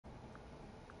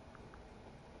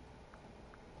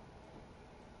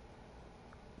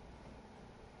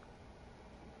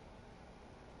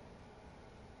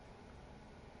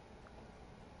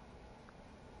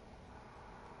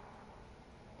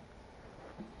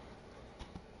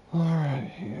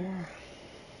here.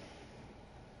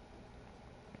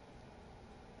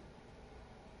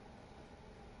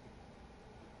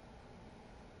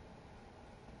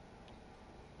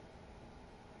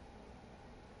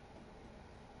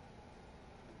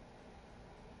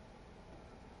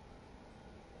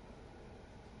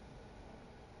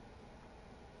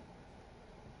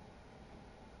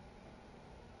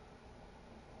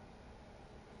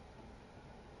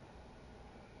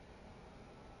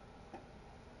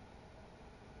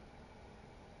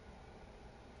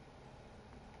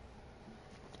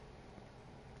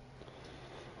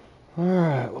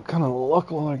 Alright, what kind of luck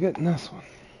will I get in this one?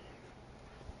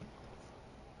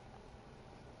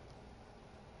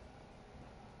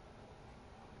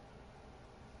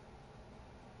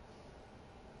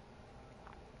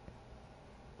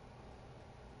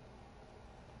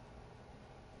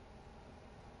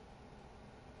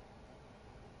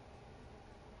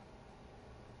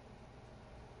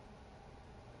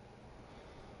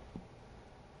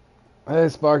 Hey,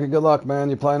 Sparky, good luck, man.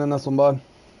 You playing in this one, bud?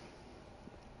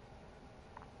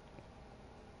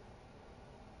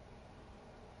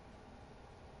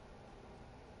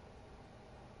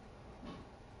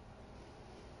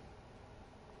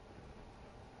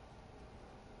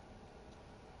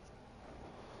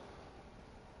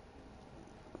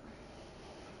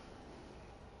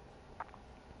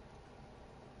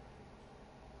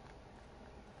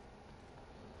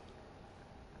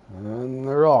 And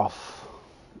they're off.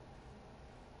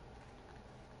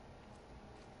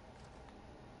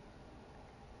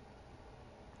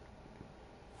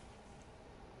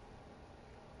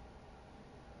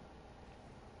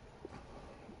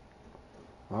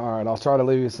 Alright, I'll try to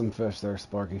leave you some fish there,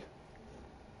 Sparky.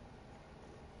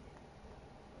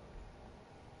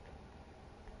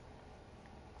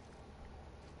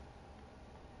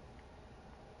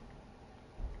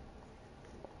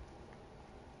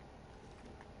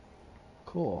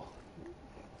 Cool.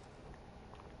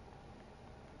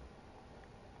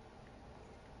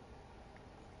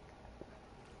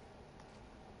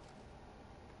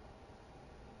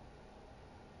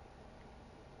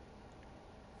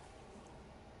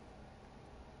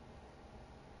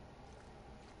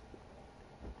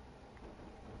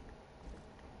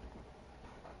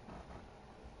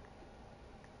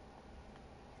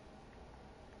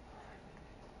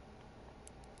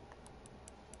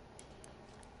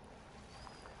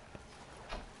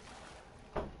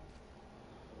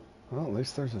 Well, at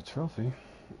least there's a trophy.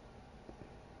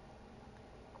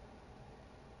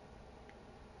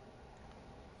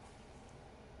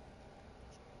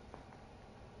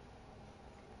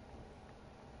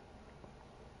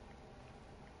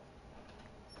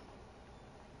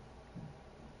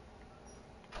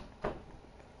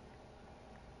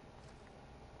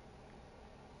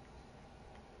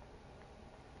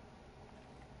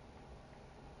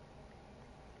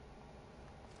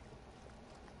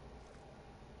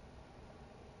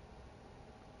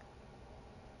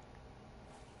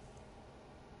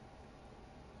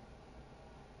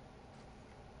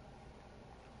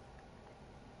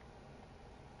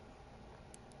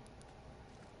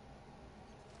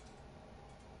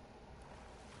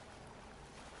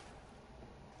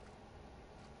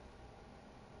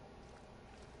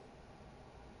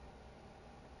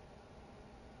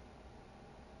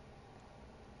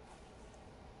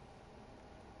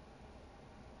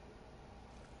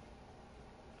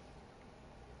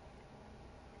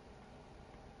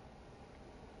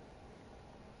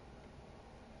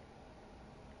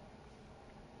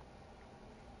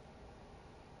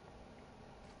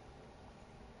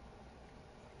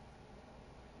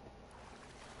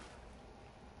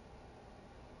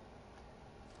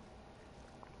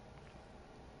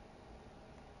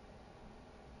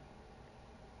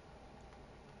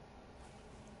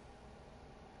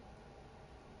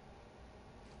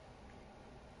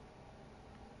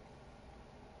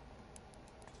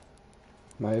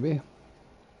 Maybe.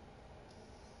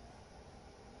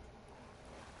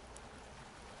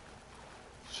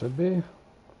 Should be.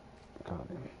 Got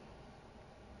him.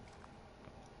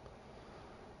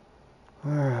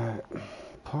 Alright.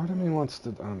 Part of me wants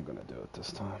to... I'm gonna do it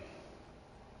this time.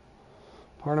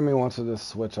 Part of me wants to just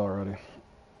switch already.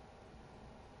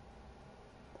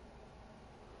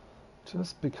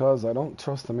 Just because I don't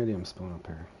trust the medium spoon up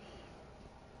here.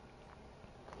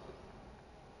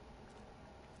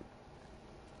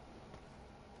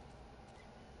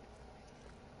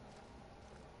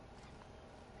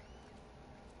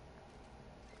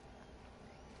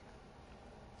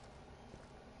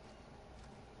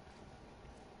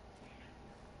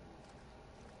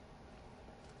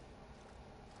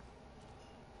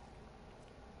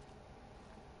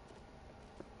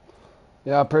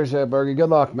 Yeah, I appreciate it, Bergie. Good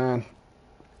luck, man.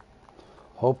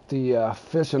 Hope the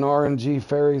fish and RNG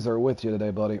fairies are with you today,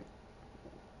 buddy.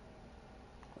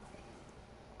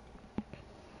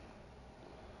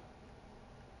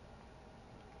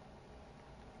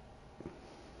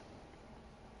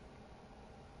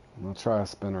 I'll try a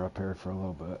spinner up here for a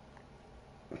little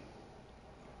bit.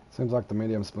 Seems like the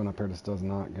medium spin up here just does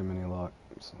not give me any luck.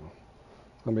 So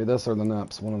it's going to be this or the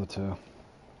Nips, one of the two.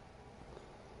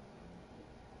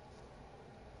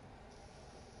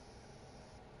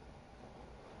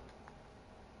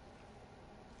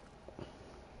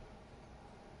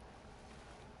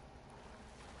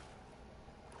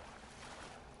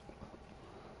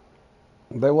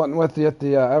 They wasn't with you at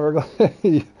the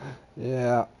Everglades.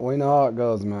 Yeah, we know how it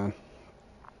goes, man.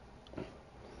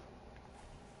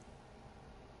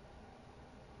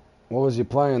 What was you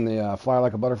playing? The Fly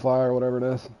Like a Butterfly or whatever it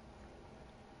is?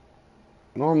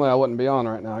 Normally I wouldn't be on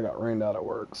right now. I got rained out at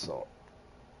work, so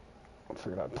I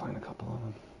figured I'd play a couple of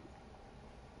them.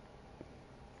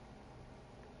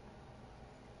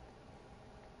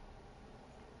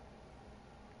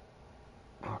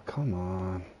 Oh, come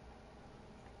on.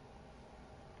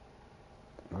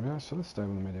 Maybe I should have stayed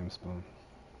with the medium spoon.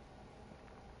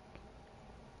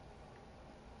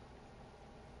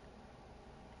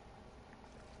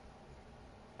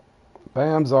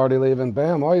 Bam's already leaving.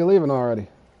 Bam, why are you leaving already?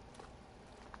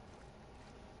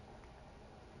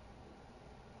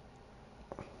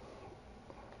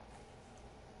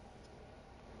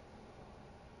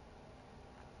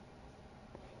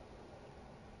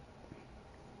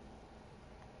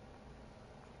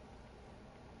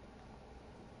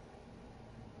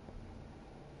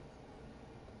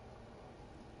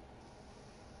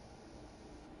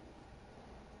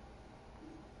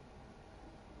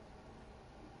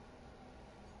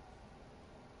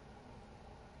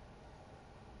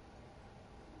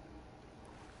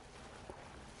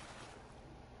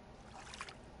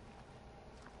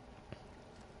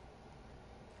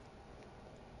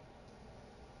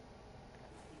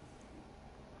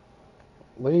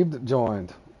 Leaved,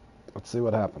 joined. Let's see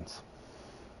what happens.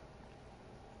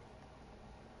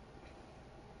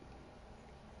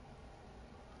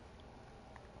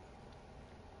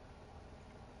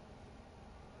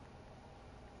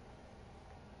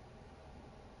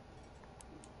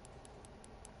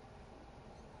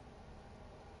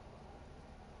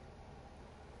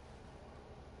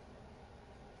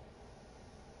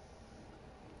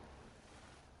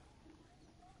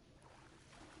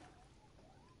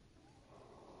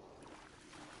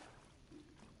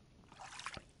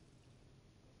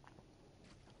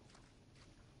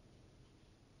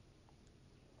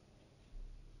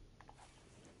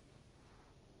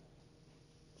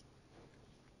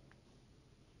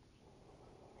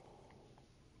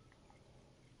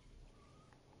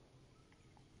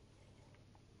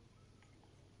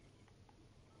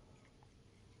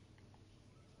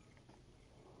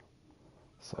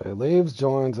 So he leaves,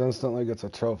 joins, instantly gets a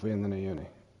trophy and then a uni.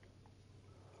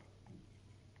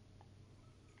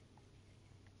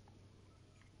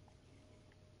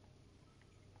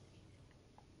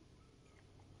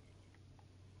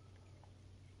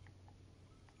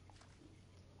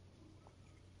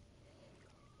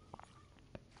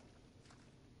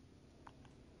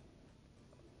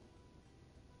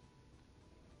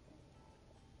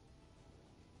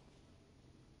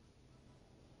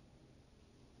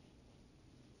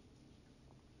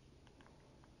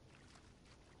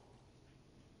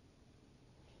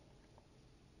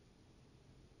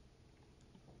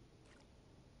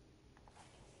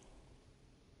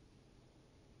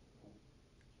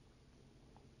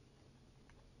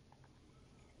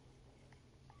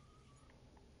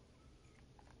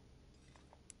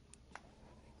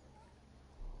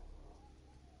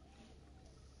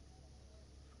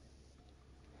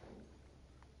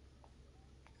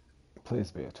 Please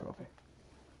be a trophy.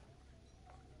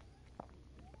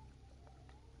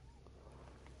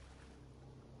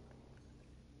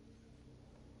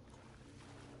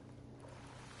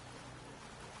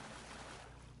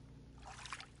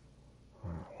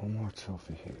 Alright, one more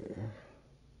trophy here.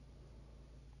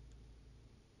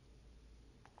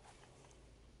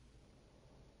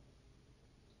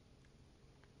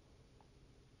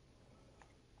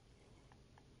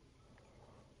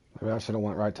 Maybe I should have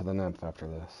went right to the nymph after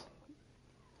this.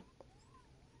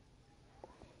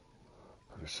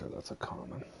 Pretty sure that's a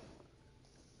common.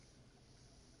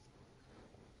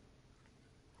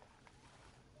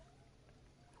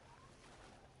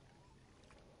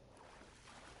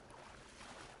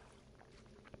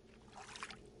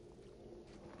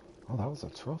 Oh, that was a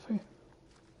trophy?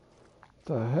 What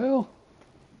the hell?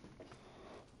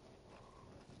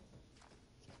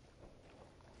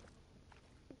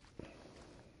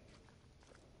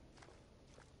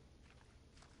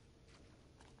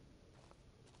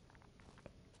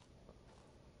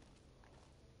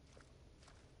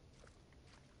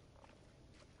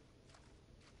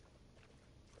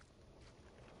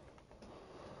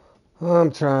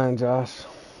 I'm trying, Josh.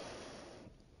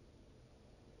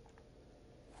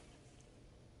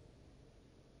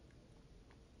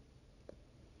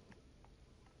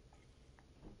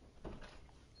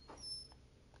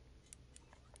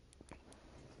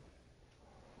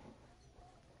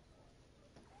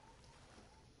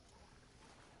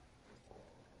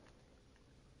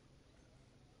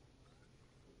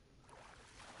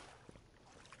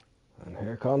 And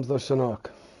here comes the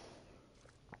Chinook.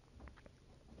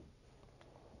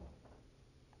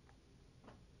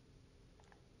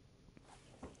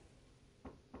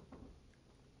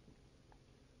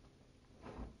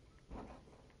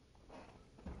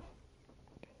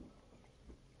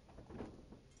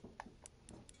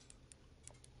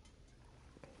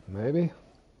 Maybe.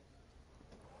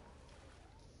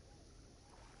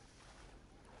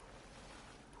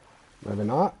 Maybe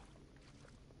not.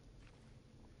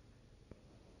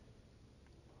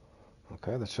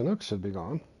 Okay, the Chinook should be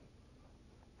gone.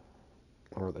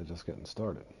 Or are they just getting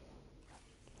started?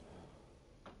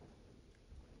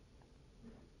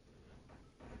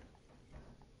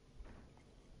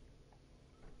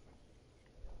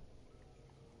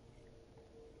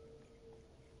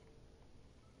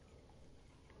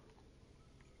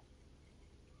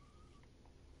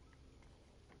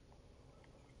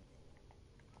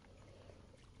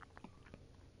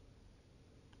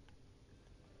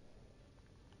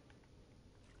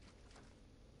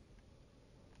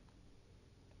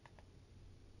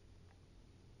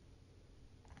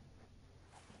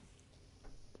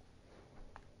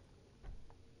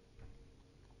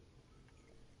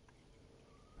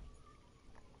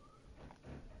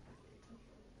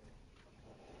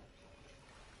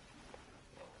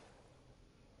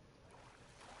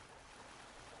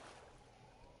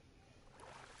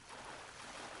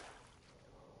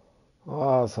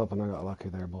 Oh, I was hoping I got lucky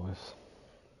there, boys.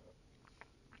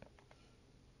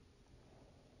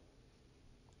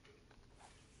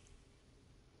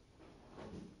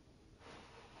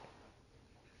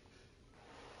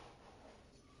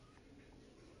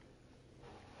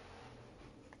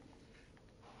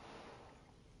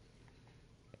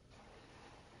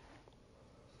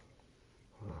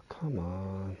 Oh, come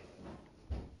on.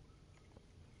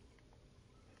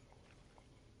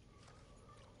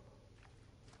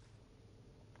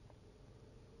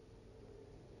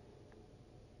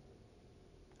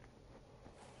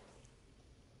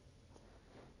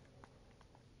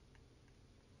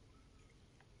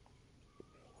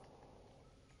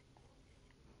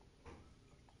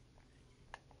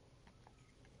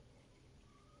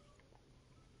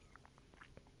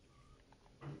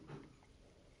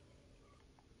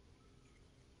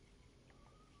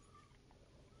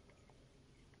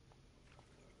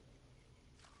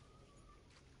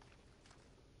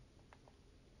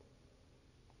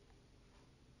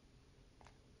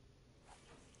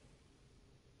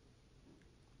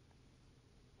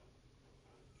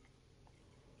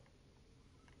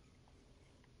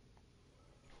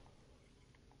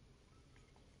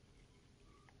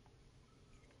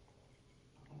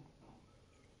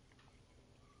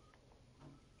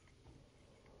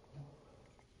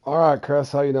 All right,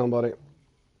 Chris, how you doing, buddy?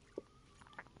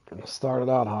 Started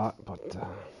out hot, but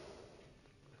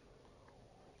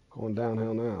going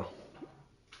downhill now.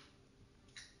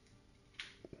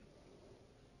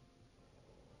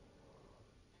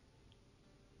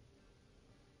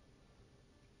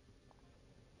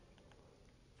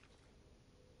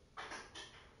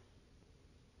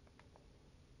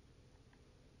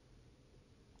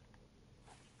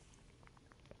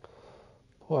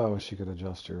 Boy, I wish you could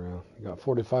adjust your. You got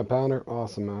 45 pounder?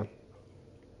 Awesome, man.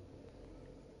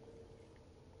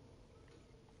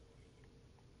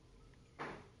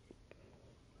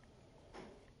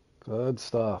 Good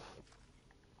stuff.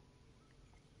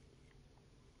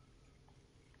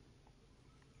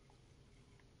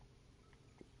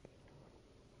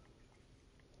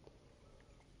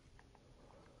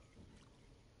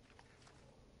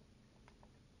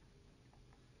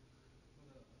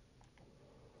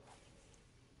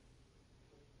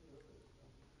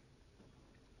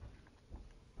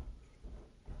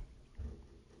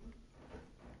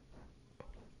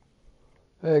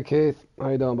 Hey, Keith, how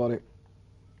you doing, buddy?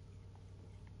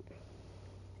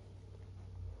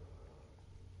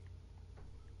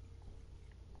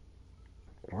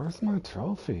 Where's my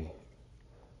trophy?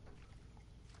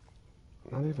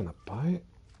 Not even a bite?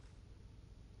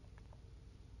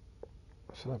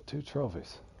 I should have 2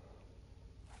 trophies.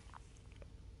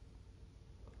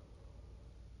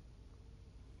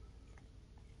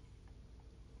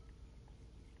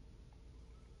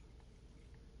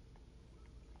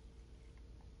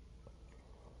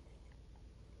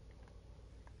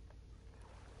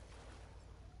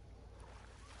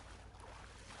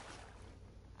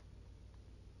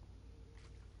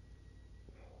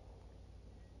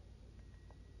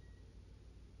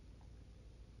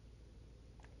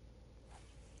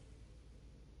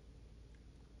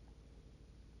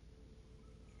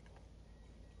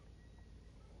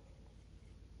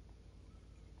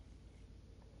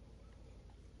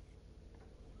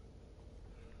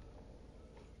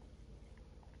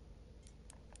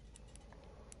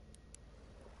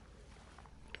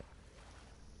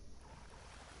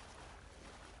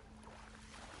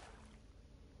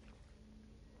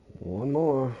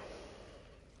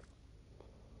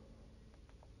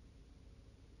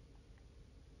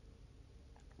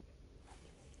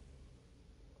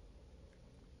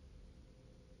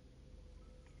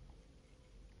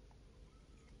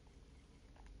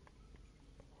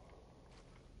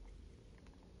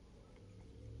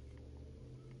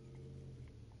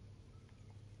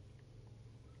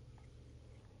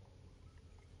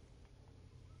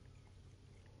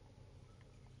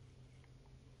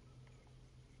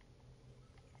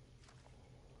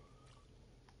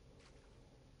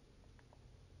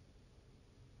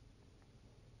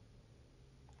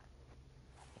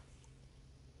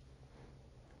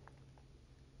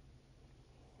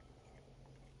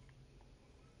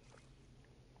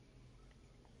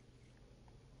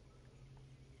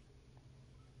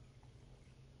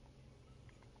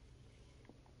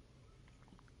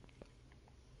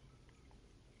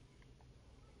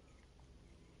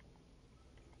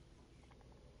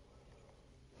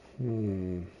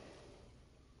 Hmm.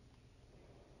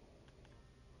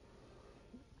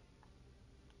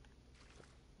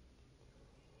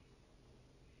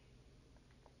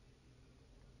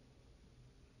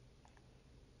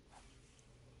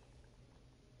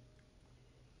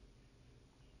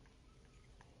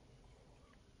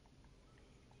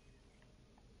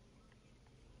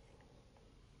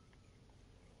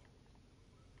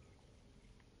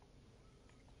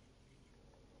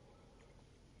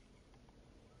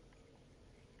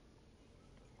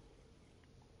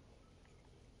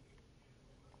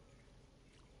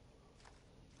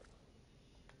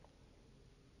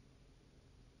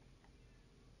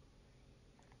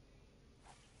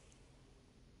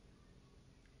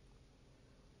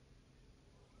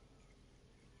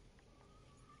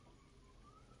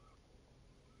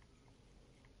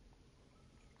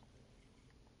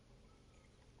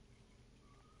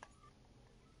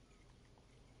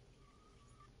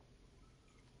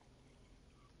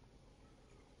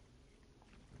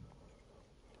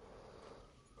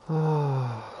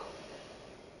 Ah.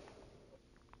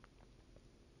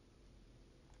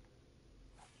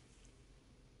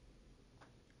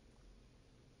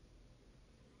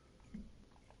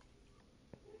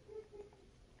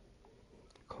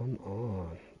 Come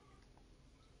on.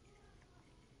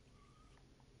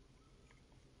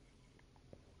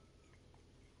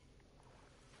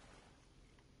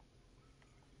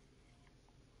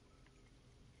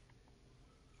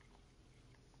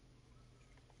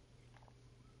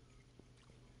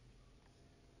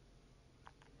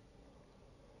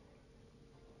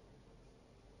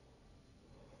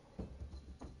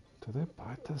 Do they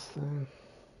bite this thing?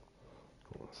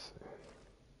 Let's see.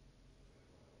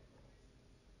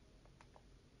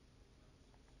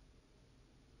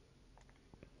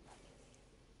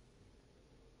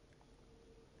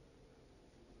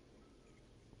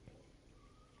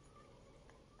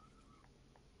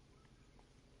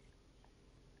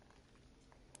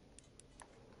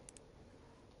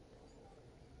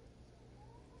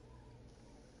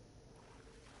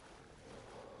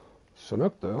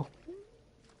 Chinook though.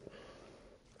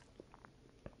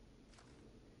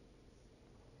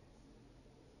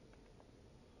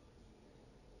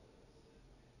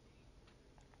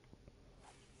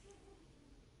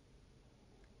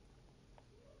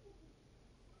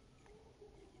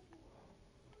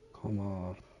 Come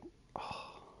on.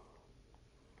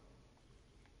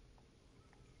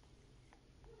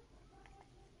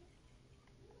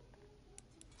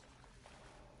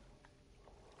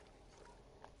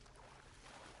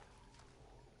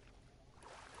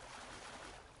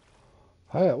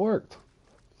 Hey, it worked.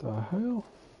 The hell?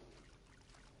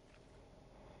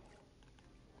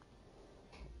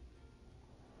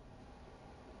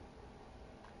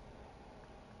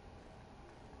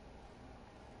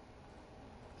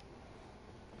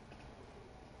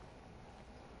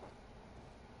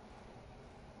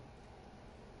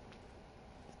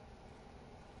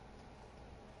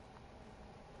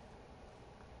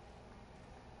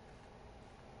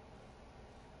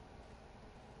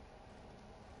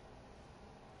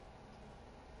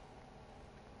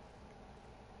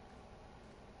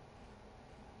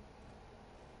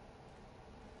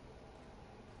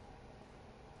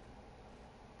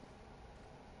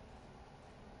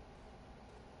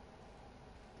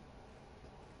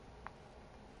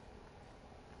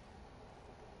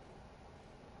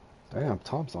 Damn,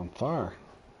 Tom's on fire.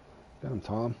 Get him,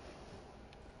 Tom.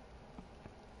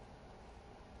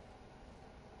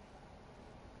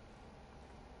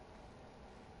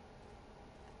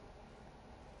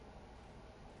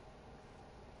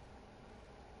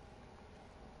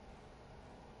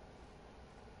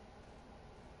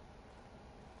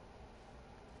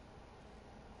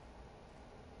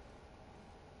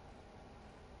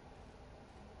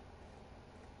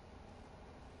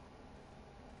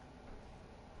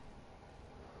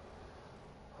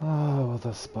 Oh, will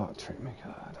this spot treat me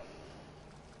good?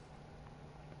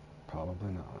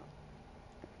 Probably not.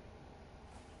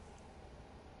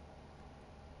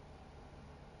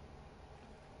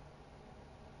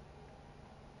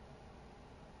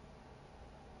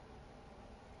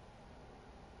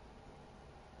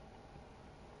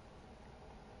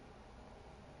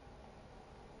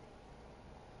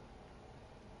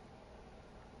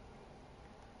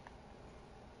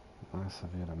 Nice of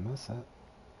you to miss it.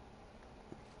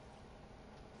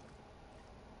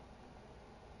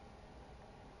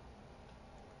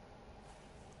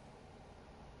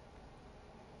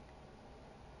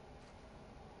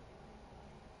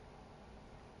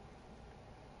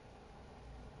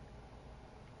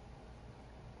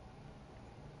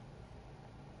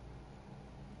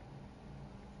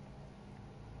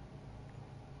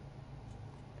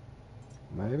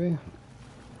 Maybe?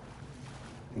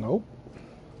 Nope.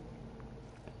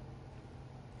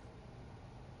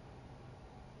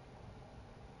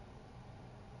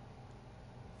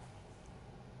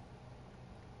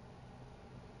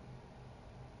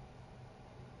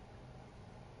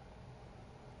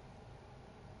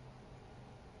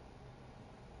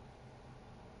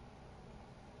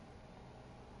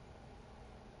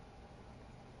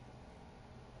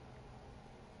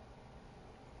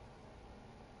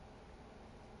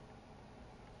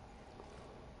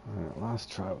 Alright, last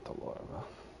try with the larva.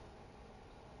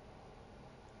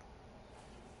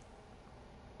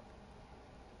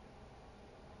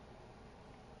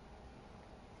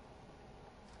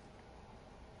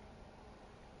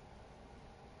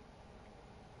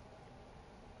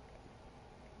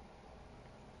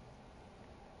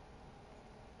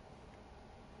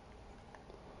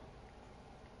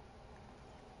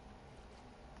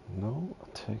 No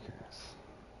takers.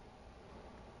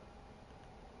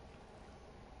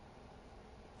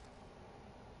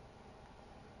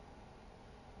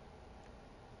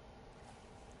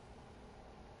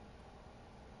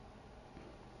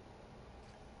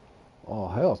 Oh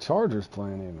hell, Chargers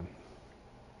playing even.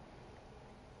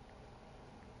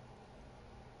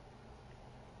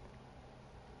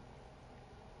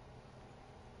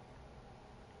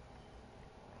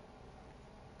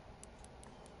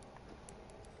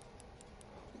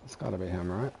 It's gotta be him,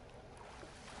 right?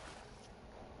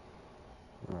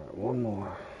 Alright, one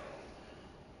more.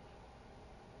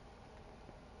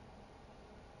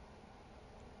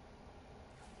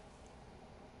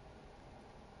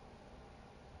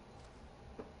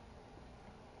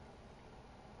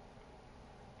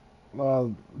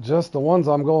 Just the ones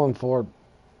I'm going for,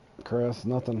 Chris.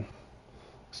 Nothing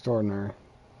extraordinary.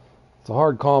 It's a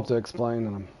hard comp to explain,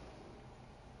 and I'm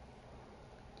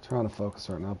trying to focus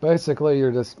right now. Basically,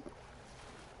 you're just...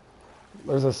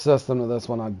 There's a system to this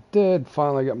one. I did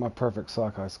finally get my perfect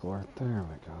sockeye score. There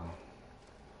we go.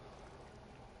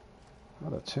 I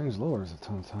had to change lures a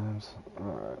ton of times.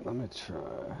 Alright, let me try.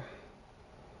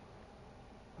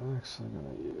 I'm actually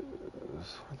going to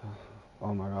use... Where the...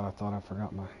 Oh my god, I thought I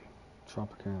forgot my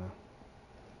Tropicana.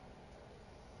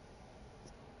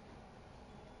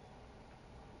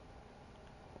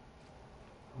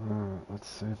 Alright, let's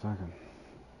see if I can...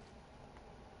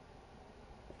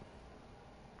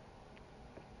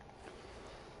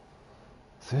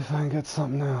 See if I can get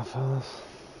something now, fellas.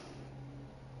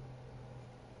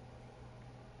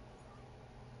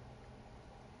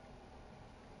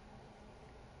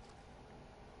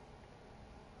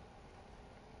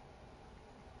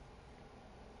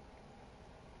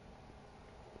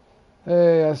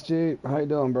 Hey, SG. How you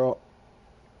doing, bro?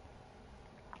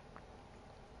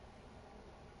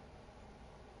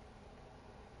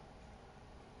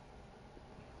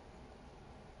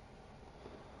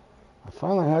 I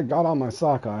finally got on my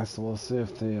sockeye, so we'll see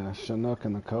if the Chinook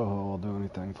and the Coho will do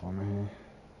anything for me here.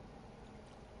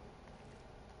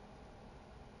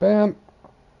 Bam!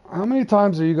 How many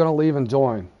times are you going to leave and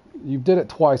join? You did it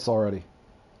twice already.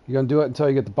 You going to do it until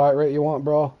you get the bite rate you want,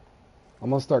 bro? I'm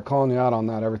going to start calling you out on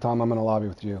that every time I'm in a lobby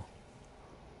with you.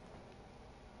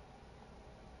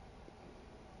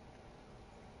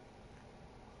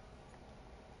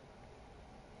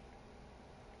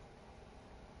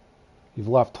 You've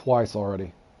left twice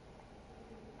already.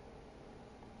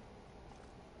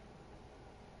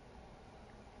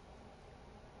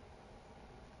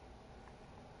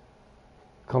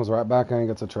 Comes right back in and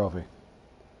gets a trophy.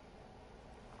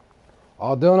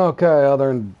 All doing okay other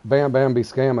than Bam Bam be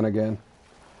scamming again.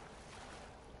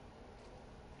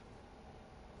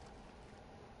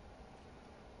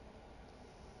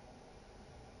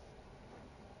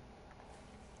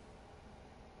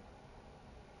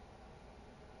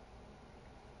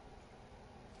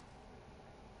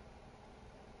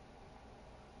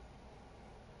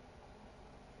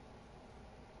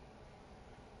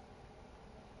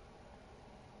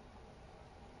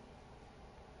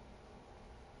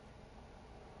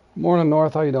 Morning,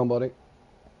 North. How you doing, buddy?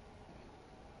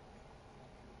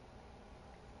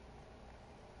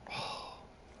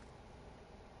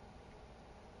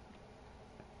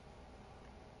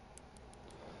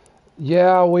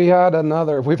 Yeah, we've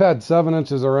had 7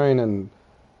 inches of rain in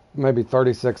maybe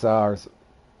 36 hours.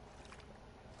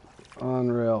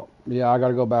 Unreal. Yeah, I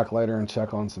gotta go back later and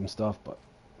check on some stuff, but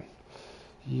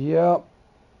yep.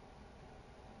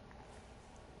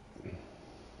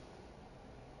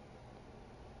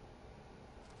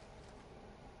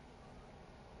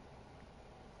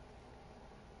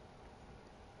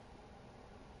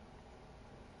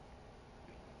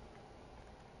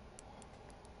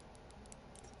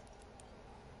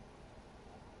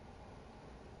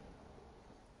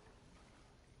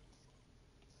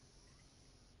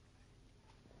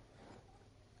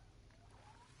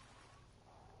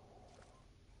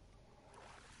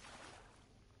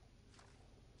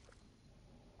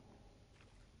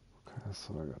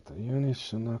 So I got the Uni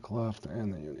Chinook left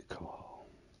and the Unicall.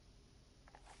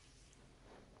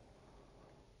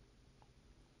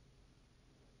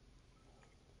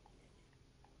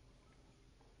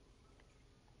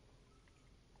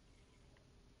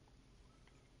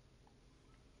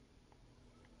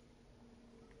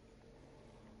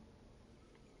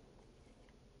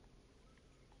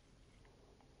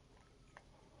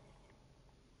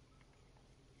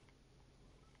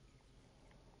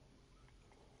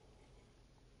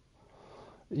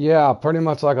 Yeah, pretty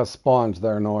much like a sponge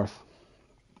there north.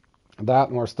 That,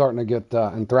 and we're starting to get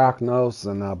anthracnose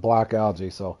and black algae,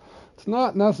 so it's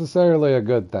not necessarily a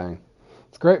good thing.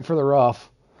 It's great for the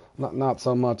rough, not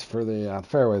so much for the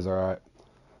fairways. All right,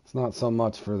 it's not so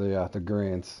much for the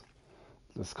greens.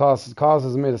 This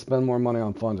causes me to spend more money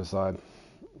on fungicide.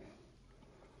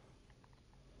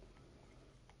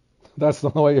 That's the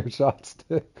way your shots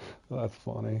stick. That's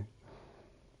funny.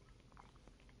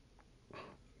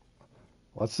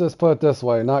 Let's just put it this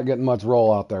way: not getting much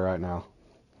roll out there right now.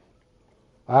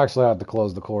 I actually had to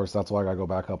close the course. That's why I gotta go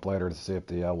back up later to see if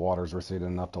the water's receded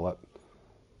enough to let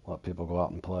people go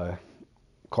out and play.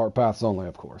 Cart paths only,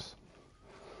 of course.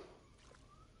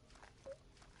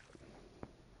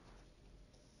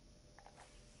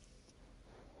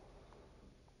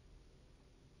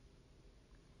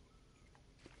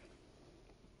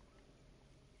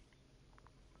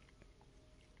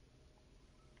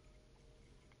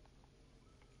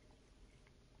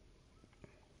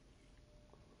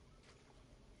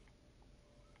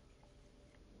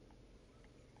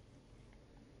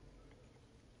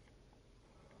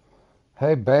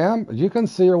 Hey, Bam, you can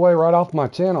see your way right off my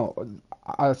channel.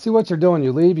 I see what you're doing.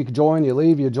 You leave, you join, you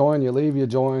leave, you join, you leave, you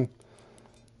join.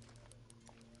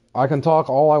 I can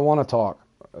talk all I want to talk.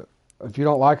 If you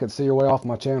don't like it, see your way off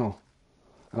my channel.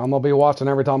 And I'm going to be watching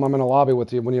every time I'm in a lobby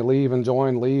with you when you leave and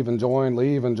join, leave and join,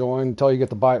 leave and join until you get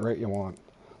the bite rate you want.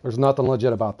 There's nothing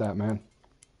legit about that, man.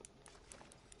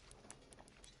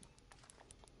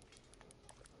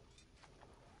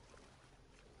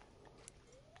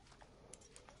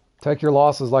 Take your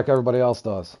losses like everybody else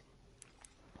does.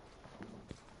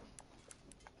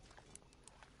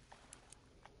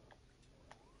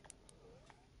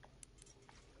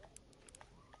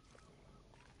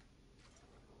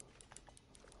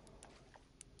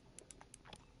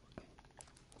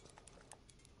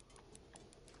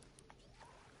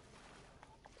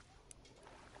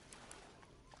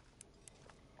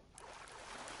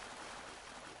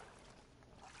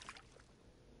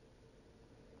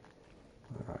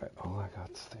 All right, all I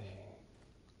got's the...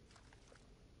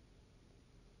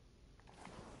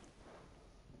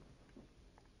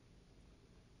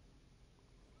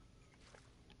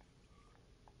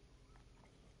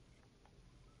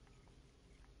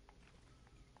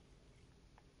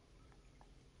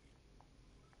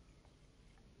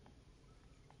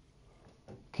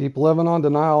 Keep living on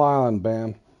Denial Island,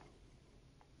 Bam.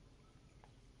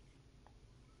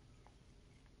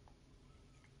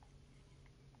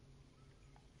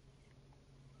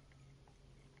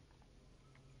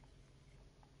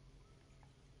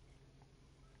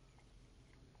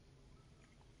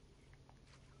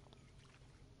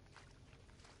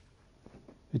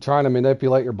 You trying to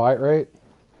manipulate your bite rate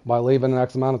by leaving an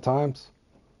X amount of times?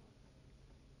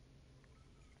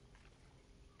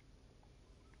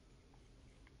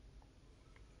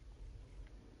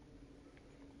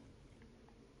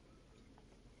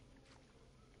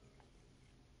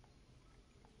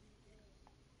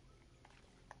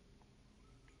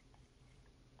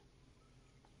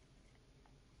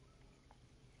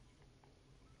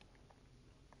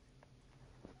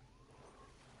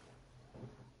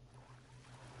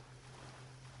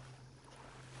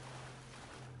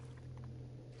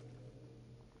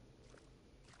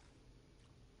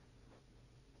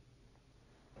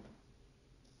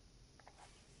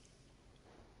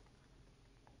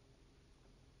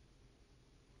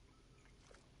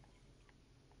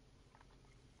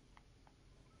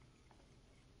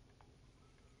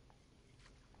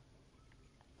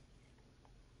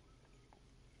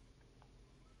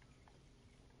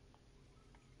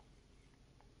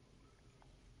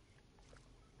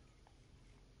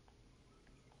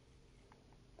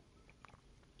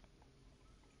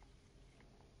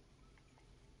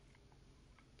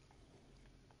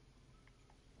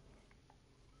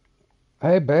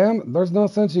 Hey, Bam, there's no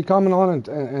sense you coming on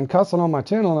and cussing on my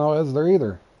channel now, is there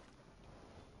either?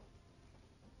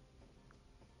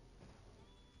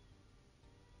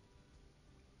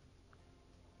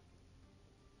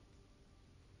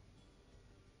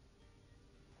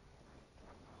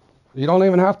 You don't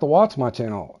even have to watch my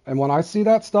channel. And when I see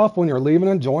that stuff, when you're leaving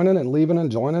and joining and leaving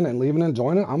and joining and leaving and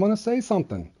joining, I'm going to say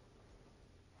something.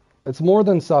 It's more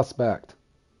than suspect.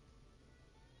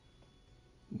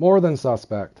 More than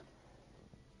suspect.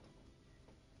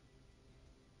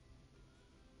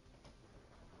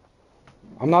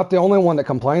 I'm not the only one that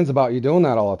complains about you doing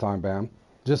that all the time, Bam.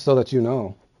 Just so that you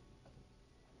know.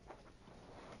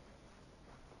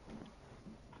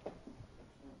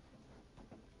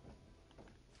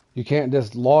 You can't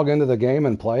just log into the game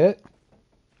and play it?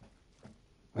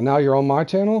 And now you're on my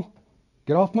channel?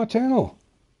 Get off my channel.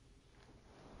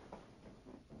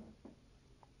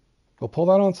 Go pull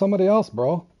that on somebody else,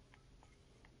 bro.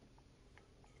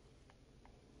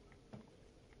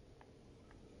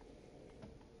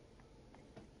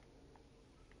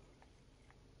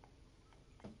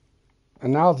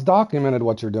 And now it's documented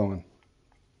what you're doing.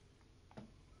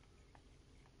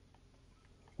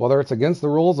 Whether it's against the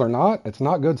rules or not, it's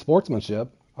not good sportsmanship.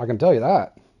 I can tell you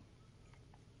that.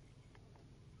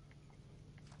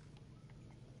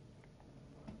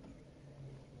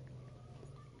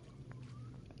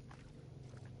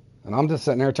 And I'm just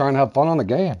sitting there trying to have fun on the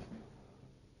game.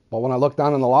 But when I look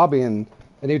down in the lobby and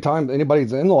anytime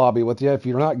anybody's in the lobby with you, if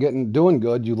you're not doing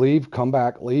good, you leave, come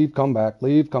back, leave, come back,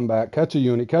 leave, come back, catch a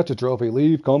uni, catch a trophy,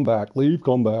 leave, come back, leave,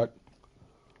 come back.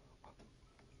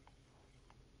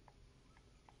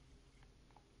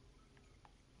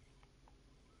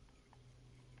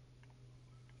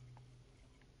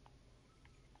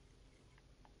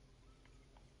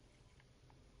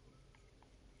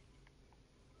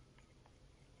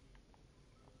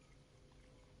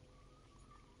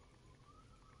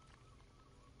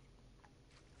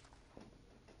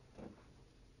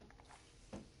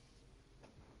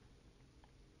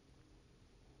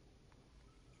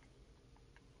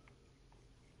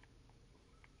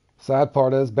 Sad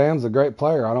part is, Bam's a great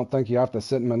player. I don't think you have to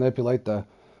sit and manipulate the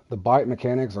bite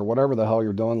mechanics or whatever the hell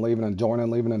you're doing, leaving and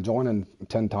joining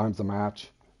 10 times a match.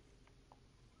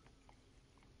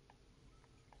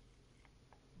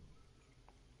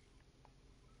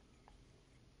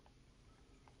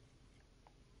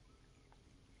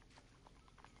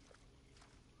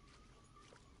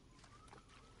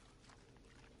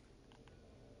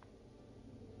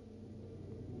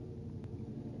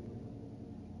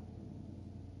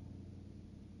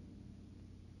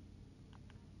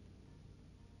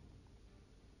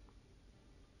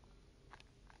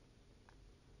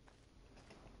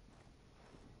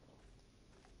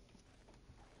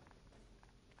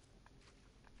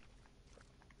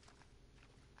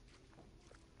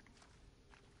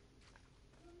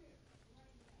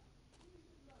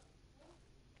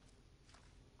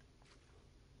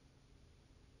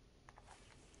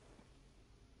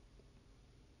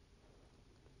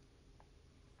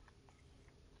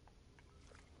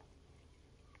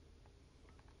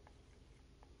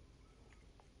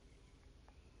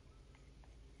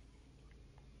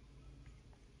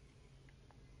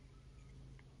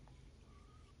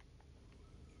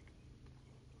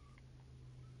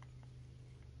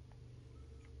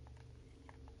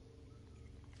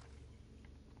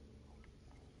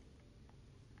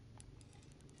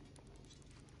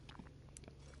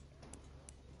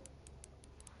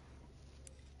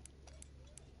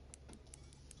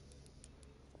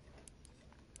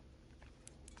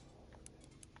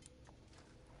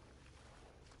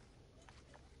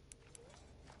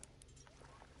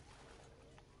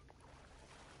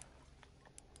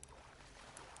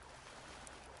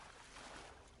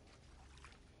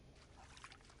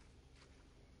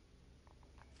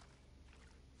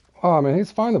 Oh, I mean,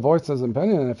 he's fine to voice his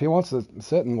opinion. If he wants to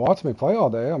sit and watch me play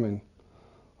all day, I mean,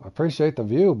 I appreciate the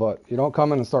view, but you don't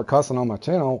come in and start cussing on my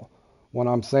channel when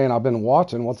I'm saying I've been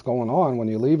watching what's going on. When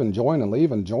you leave and join and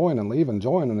leave and join and leave and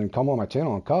join and then come on my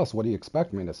channel and cuss, what do you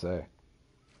expect me to say?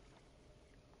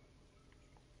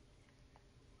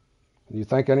 You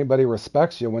think anybody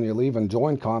respects you when you leave and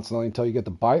join constantly until you get the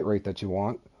bite rate that you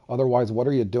want? Otherwise, what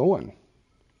are you doing?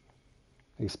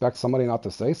 You expect somebody not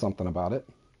to say something about it.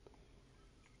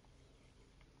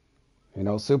 You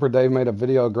know, Super Dave made a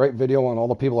great video on all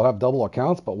the people that have double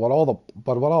accounts, but what all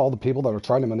the people that are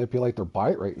trying to manipulate their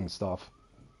bite rate and stuff?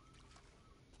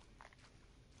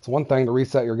 It's one thing to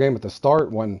reset your game at the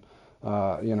start when,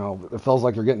 you know, it feels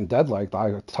like you're getting dead-legged.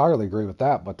 I entirely agree with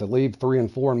that. But to leave 3 and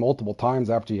 4 and multiple times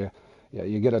after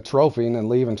you get a trophy and then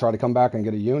leave and try to come back and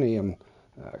get a uni, and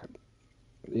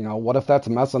you know, what if that's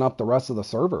messing up the rest of the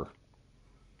server?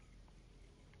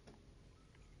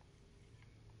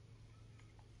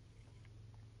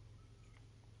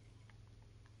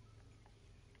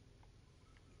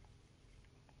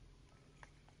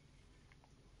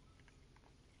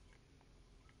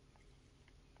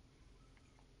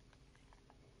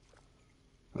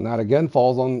 And that again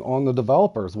falls on the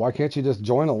developers. Why can't you just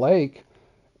join a lake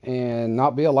and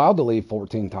not be allowed to leave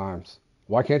 14 times?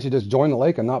 Why can't you just join the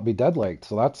lake and not be dead laked?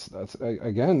 So that's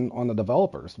again on the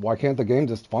developers. Why can't the game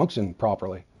just function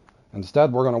properly?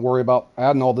 Instead, we're going to worry about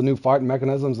adding all the new fighting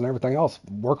mechanisms and everything else.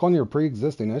 Work on your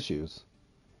pre-existing issues.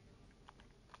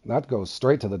 That goes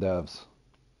straight to the devs.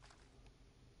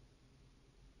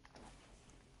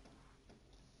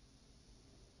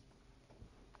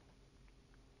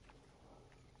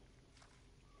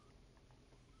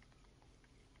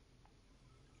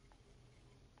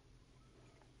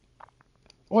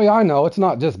 Well, yeah, I know it's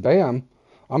not just BAM.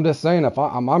 I'm just saying if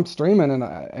I'm streaming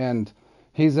and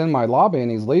he's in my lobby and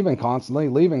he's leaving constantly,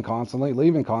 leaving constantly,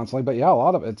 leaving constantly. But yeah, a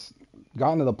lot of it's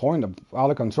gotten to the point of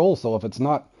out of control. So if it's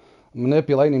not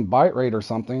manipulating byte rate or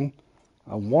something,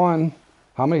 one,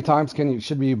 how many times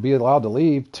should you be allowed to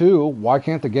leave? Two, why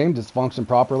can't the game just function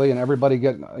properly and everybody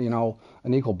get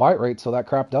an equal byte rate so that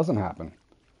crap doesn't happen?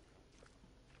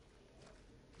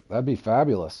 That'd be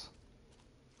fabulous.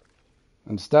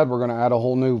 Instead, we're going to add a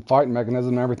whole new fighting mechanism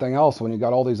and everything else when you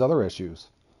got all these other issues.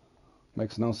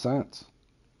 Makes no sense.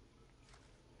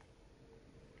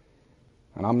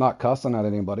 And I'm not cussing at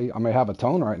anybody. I may have a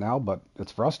tone right now, but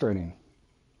it's frustrating.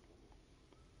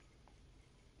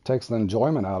 Takes the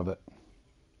enjoyment out of it.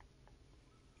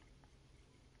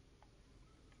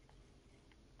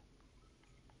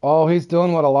 Oh, he's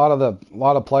doing what a lot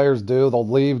of players do. They'll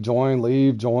leave, join,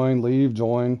 leave, join, leave,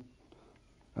 join.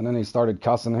 And then he started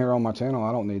cussing here on my channel.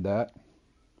 I don't need that.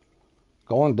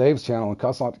 Go on Dave's channel and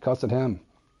cuss at him.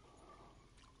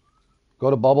 Go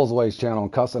to Bubbles Way's channel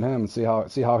and cuss at him and see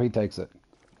how he takes it.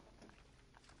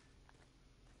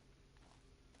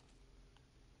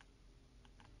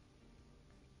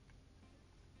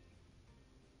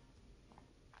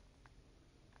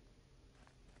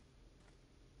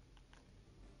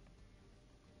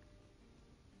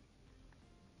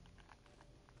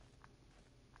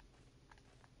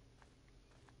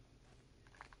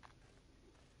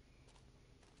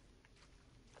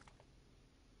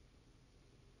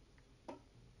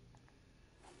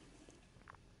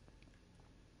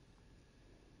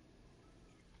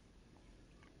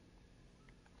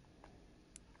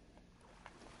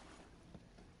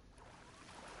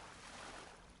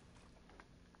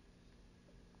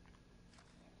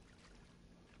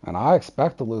 And I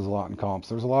expect to lose a lot in comps.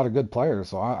 There's a lot of good players,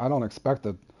 so I don't expect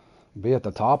to be at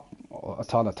the top a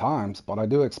ton of times. But I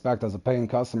do expect as a paying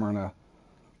customer and a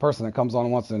person that comes on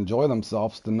and wants to enjoy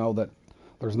themselves to know that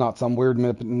there's not some weird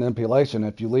manipulation.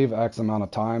 If you leave X amount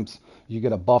of times, you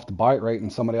get a buffed byte rate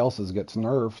and somebody else's gets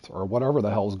nerfed or whatever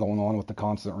the hell's going on with the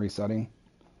constant resetting.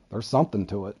 There's something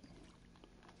to it.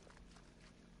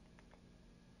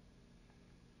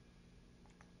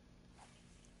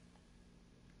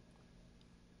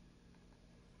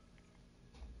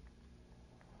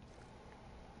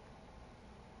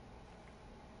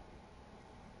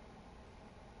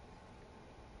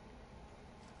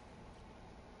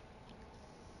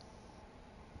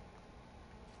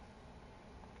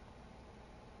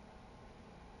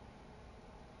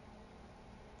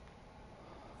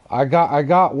 I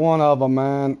got one of them,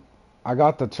 man. I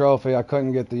got the trophy. I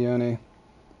couldn't get the uni.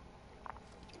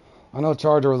 I know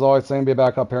Charger was always saying be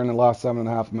back up here in the last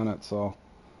 7.5 minutes, so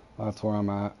that's where I'm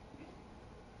at.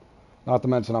 Not to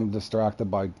mention I'm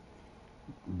distracted by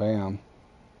BAM.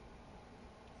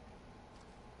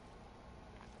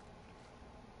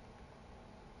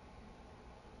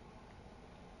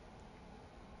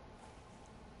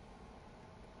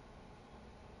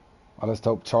 I just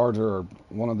hope Charger or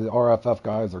one of the RFF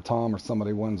guys or Tom or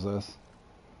somebody wins this.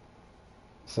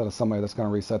 Instead of somebody that's going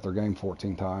to reset their game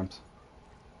 14 times.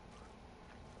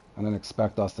 And then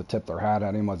expect us to tip their hat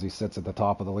at him as he sits at the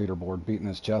top of the leaderboard beating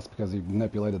his chest because he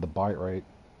manipulated the byte rate.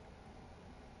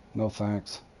 No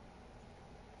thanks.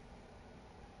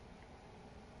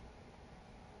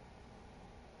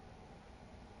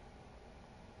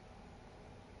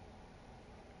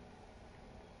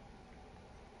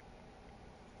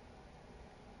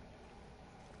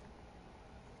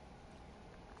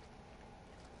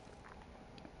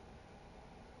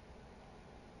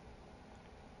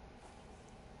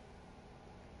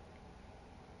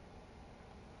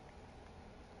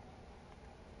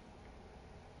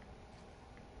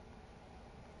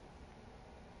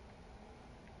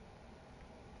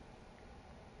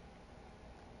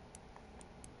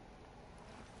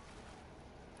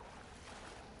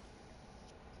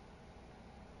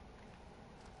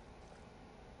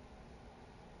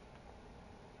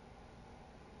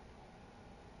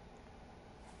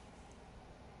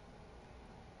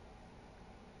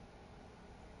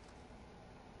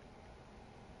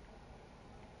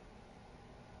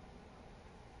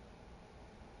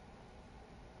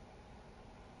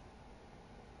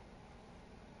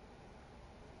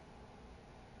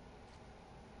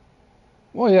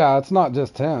 Well, yeah, it's not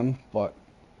just him, but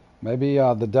maybe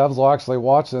the devs will actually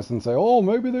watch this and say, oh,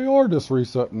 maybe they are just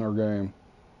resetting their game.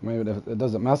 I mean, if it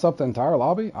doesn't mess up the entire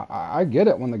lobby. I get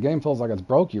it when the game feels like it's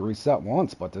broke, you reset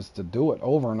once, but just to do it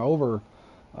over and over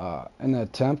in an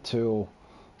attempt to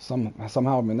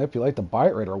somehow manipulate the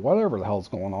bitrate or whatever the hell's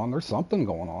going on, there's something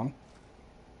going on.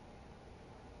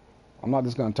 I'm not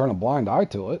just going to turn a blind eye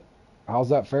to it. How's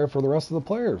that fair for the rest of the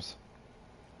players?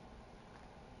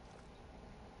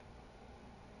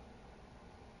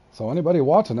 So anybody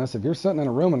watching this, if you're sitting in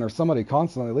a room and there's somebody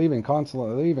constantly leaving,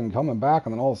 coming back,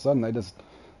 and then all of a sudden they just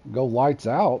go lights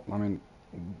out, I mean,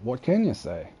 what can you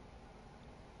say?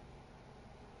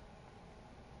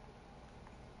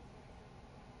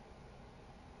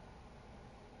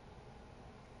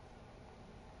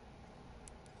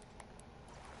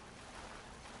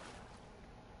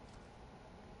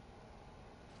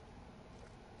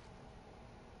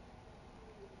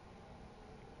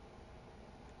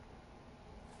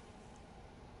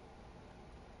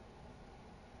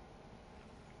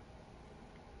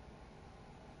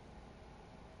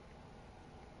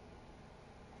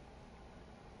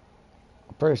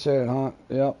 Appreciate it, Hunt.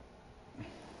 Yep.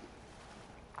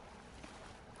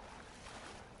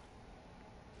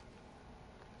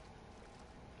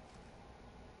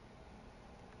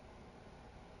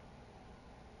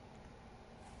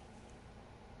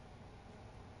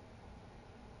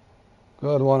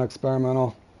 Good one,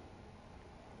 Experimental.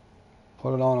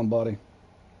 Put it on him, buddy.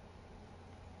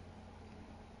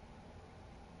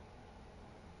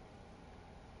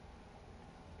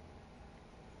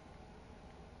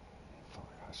 Fuck,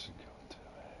 I should go to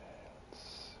it.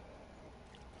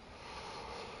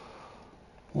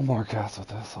 One more cast with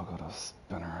this. I'll go to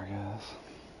spinner, I guess.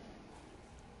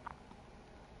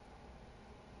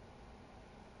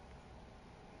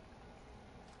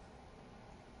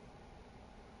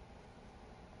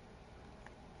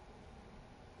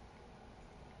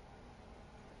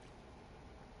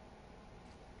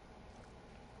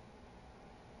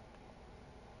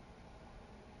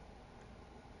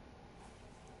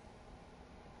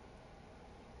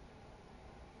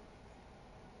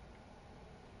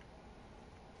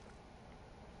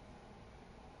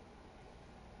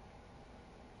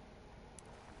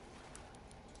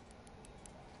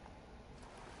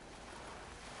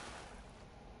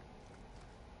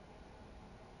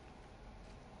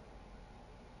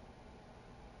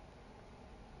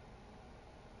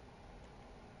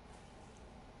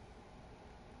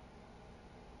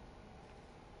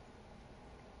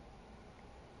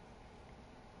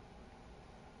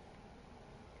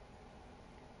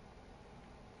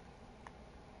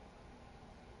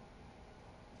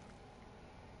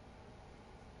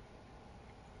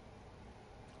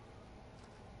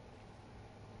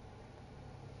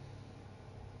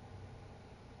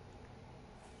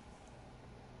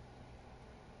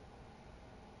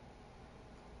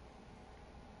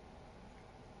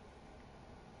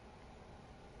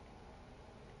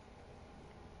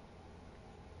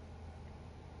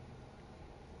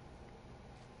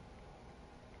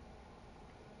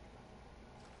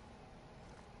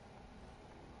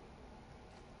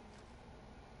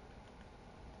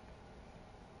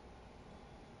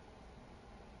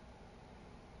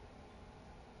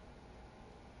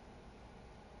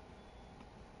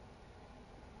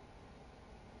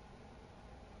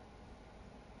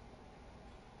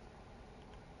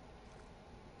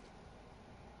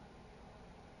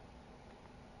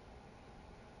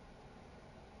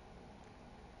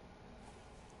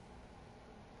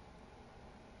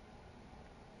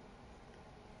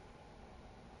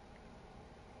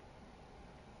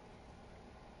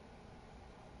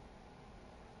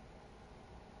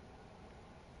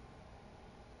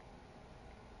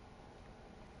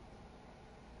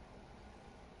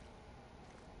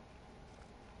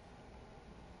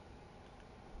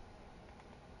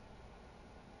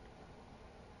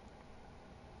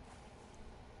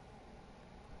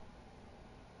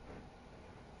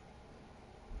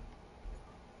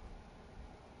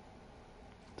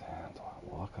 Damn, do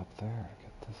I walk up there to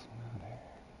get this one out of here?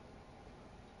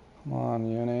 Come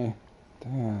on, Uni.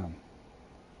 Damn.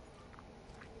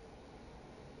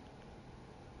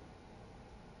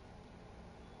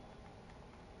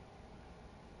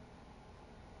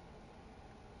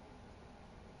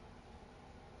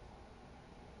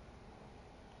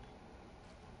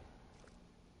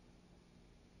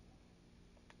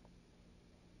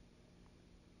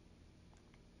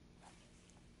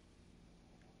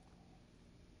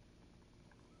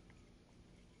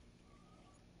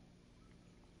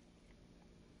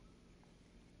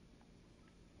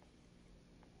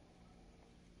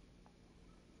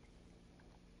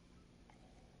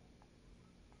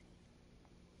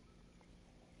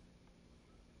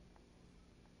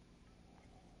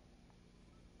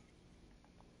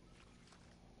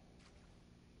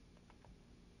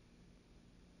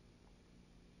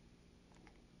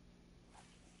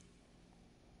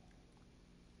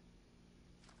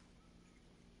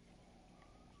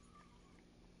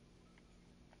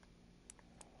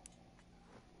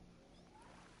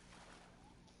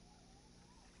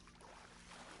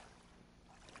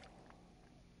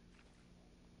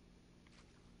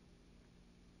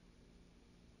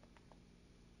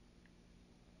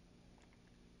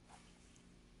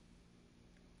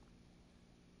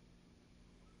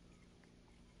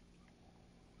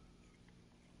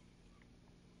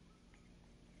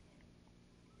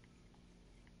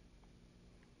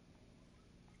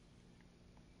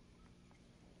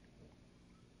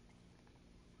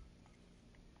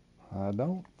 I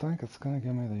don't think it's gonna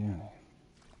give me the uni.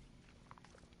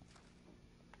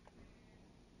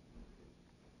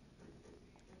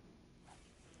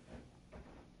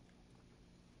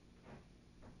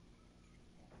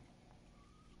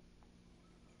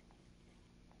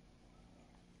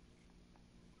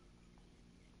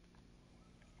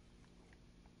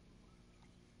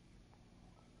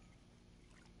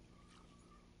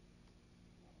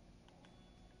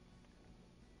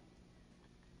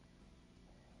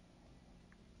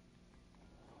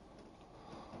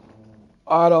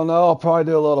 I don't know. I'll probably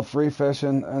do a little free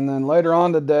fishing, and then later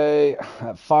on today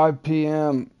at 5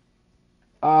 p.m.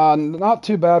 Not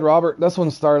too bad, Robert. This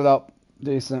one started out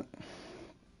decent.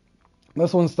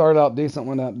 This one started out decent,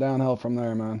 went downhill from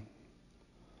there, man.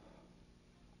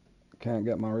 Can't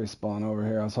get my respawn over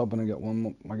here. I was hoping to get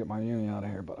I get my uni out of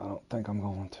here, but I don't think I'm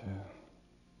going to.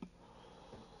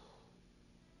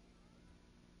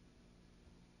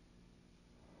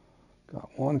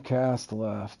 Got one cast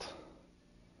left.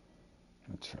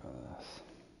 Let's try this.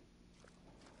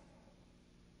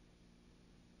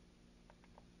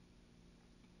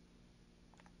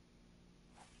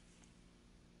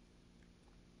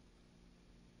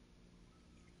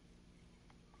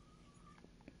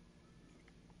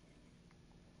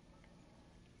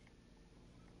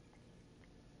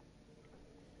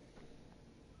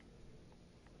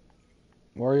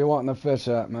 Where are you wanting to fish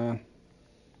at, man?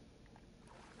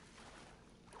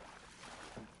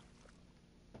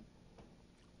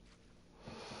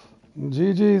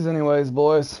 GG's anyways,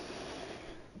 boys.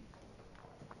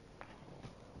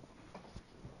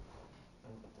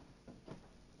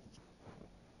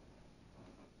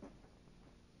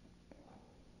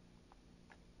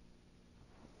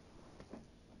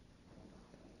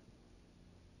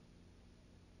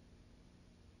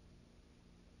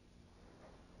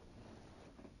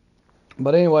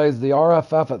 But anyways, the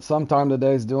RFF at some time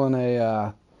today is doing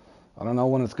a I don't know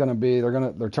when it's going to be.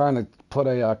 They're trying to put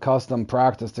a custom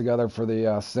practice together for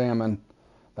the salmon,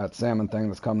 that salmon thing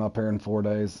that's coming up here in 4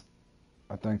 days.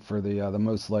 I think for the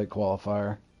Moose Lake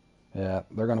qualifier. Yeah,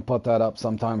 they're going to put that up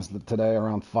sometimes today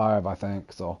around 5, I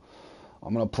think. So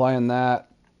I'm going to play in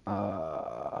that.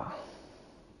 I'm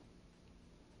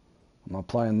going to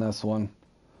play in this one.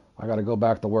 I got to go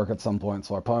back to work at some point,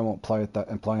 so I probably won't play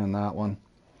in that one.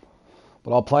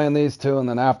 But I'll play in these two, and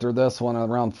then after this one,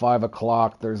 around 5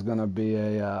 o'clock, there's going to be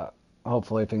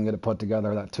hopefully if you can get it put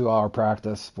together, that 2-hour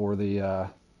practice for the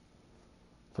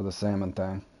salmon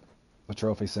thing, the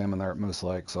trophy salmon there at Moose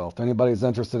Lake. So if anybody's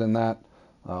interested in that,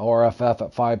 RFF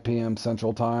at 5 p.m.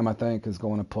 Central Time, I think, is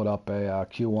going to put up a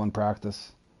Q1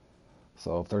 practice.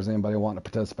 So if there's anybody wanting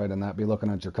to participate in that, be looking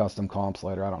at your custom comps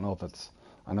later. I don't know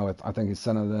if I think he's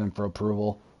sending it in for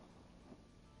approval.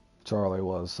 Charlie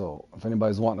was. So if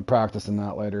anybody's wanting to practice in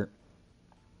that later,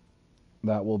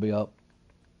 that will be up.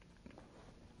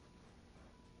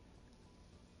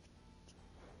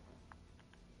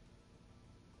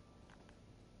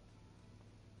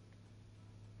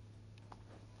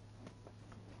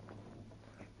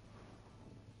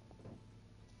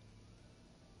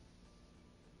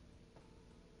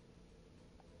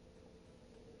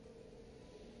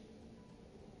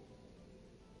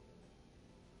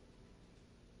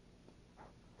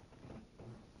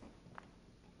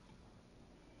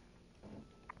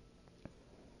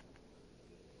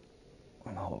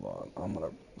 Hold on, I'm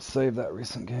gonna save that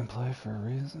recent gameplay for a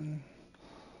reason.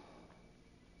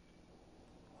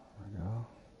 There we go.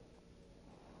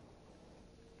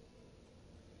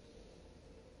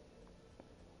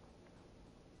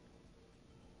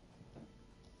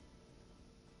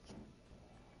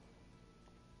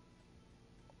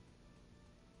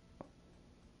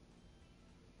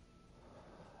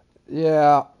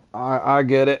 Yeah, I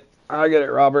get it. I get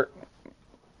it, Robert.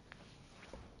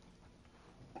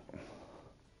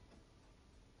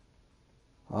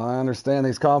 I understand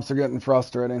these comps are getting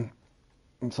frustrating.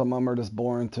 And some of them are just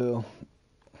boring too.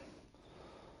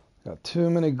 Got too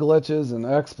many glitches and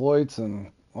exploits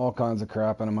and all kinds of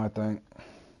crap in them, I think.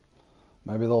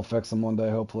 Maybe they'll fix them one day,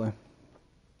 hopefully.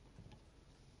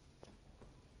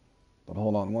 But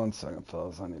hold on one second,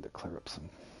 fellas. I need to clear up some.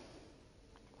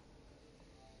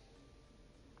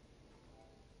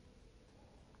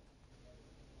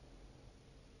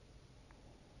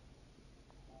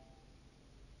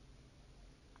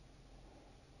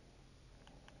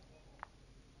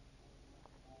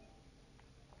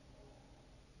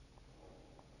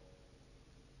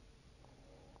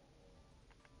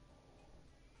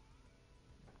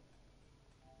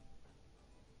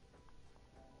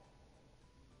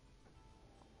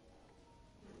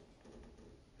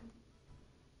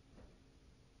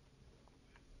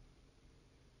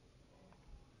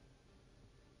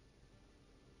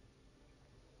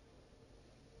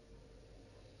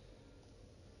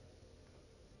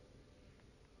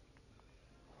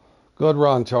 Good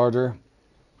run, Charger.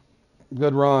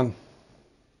 Good run.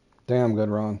 Damn good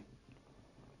run.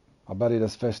 I bet he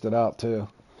just fished it out, too.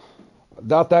 I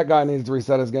doubt that guy needs to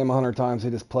reset his game 100 times.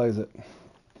 He just plays it.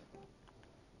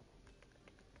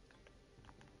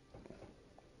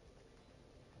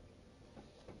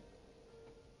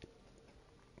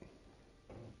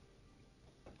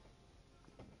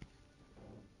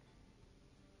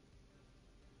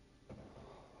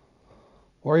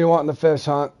 Where are you wanting to fish,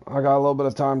 Hunt? I got a little bit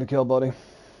of time to kill, buddy.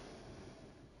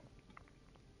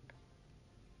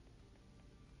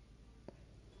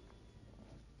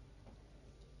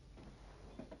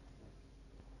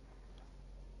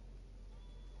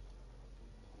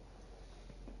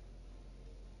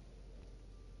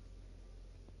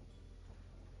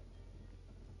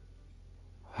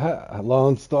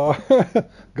 Lone Star.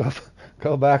 go,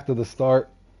 go back to the start.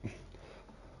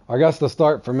 I guess the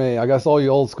start for me. I guess all you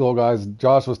old school guys.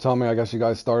 Josh was telling me. I guess you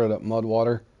guys started at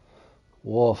Mudwater.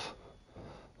 Wolf.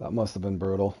 That must have been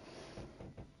brutal.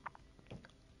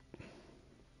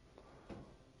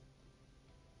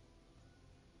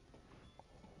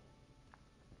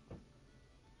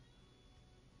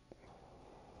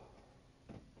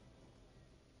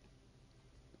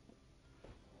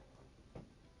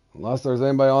 Unless there's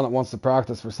anybody on that wants to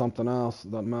practice for something else,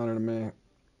 it doesn't matter to me.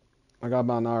 I got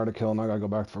about an hour to kill, and I gotta go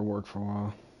back for work for a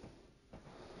while.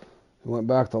 He went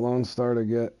back to Lone Star to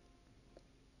get.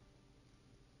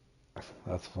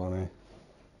 That's funny.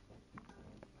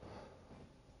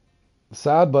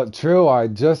 Sad but true. I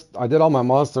did all my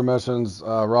monster missions,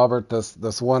 Robert,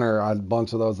 this winter. I had a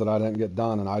bunch of those that I didn't get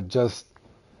done, and I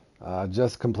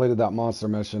just completed that monster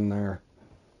mission there,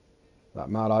 that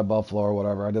Mount Eye Buffalo or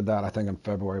whatever. I did that I think in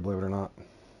February, believe it or not.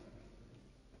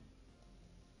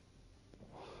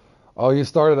 Oh, you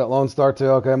started at Lone Star too?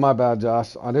 Okay, my bad,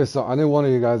 Josh. I knew one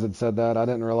of you guys had said that. I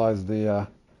didn't realize the.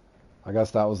 I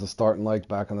guess that was the starting lake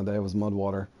back in the day. Was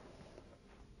Mudwater.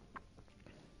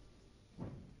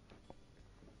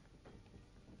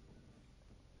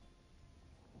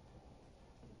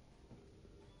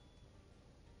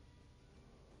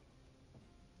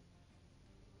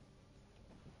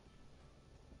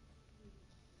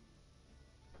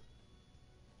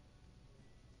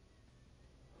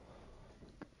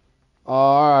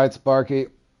 All right, Sparky.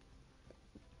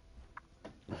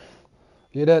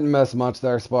 You didn't miss much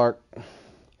there, Spark.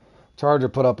 Charger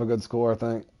put up a good score, I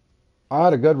think. I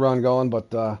had a good run going, but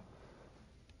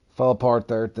fell apart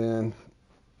there at the end.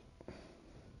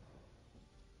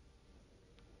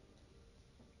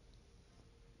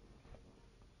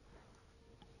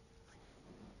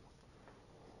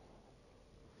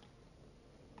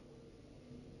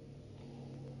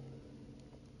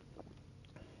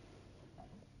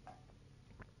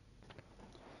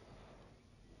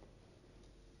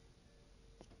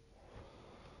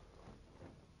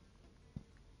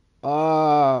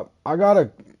 I got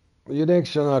a unique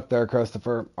Chinook there,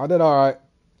 Christopher. I did all right.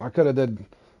 I could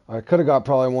have got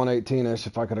probably 118ish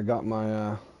if I could have got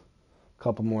my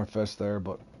couple more fish there,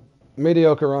 but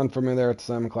mediocre run for me there at the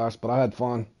Salmon Clash. But I had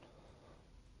fun,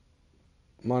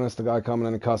 minus the guy coming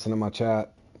in and cussing in my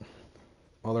chat.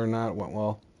 Other than that, it went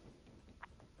well.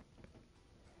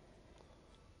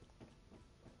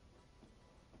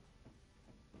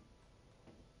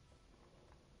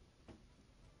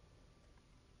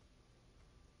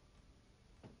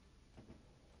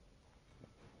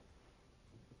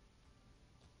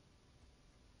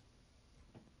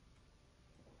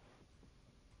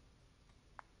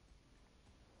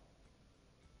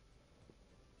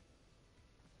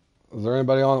 Is there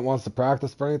anybody on that wants to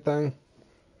practice for anything?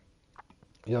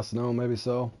 Yes, no, maybe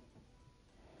so.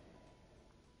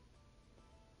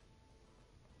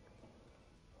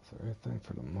 Is there anything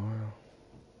for tomorrow?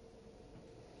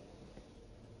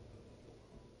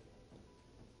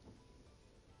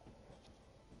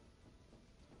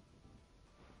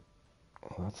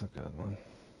 Oh, that's a good one.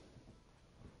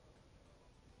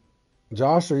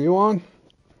 Josh, are you on?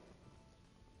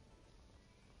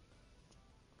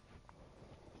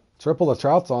 Triple the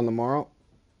Trout's on tomorrow.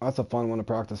 That's a fun one to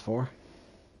practice for.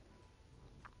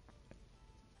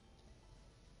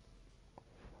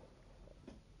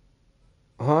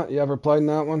 Huh? You ever played in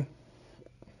that one?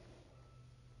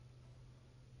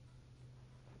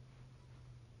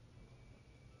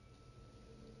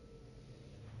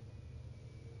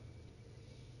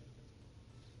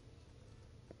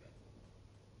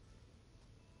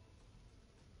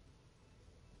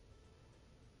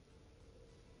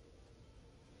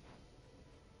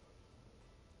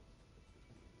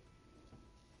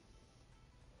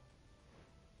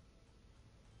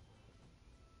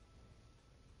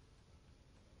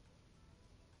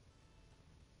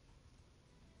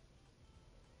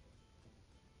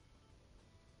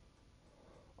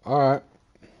 Alright.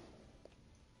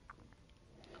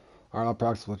 Alright, I'll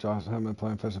practice with Josh. I haven't been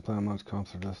playing fishing, playing much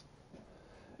comps or just.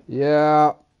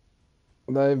 Yeah,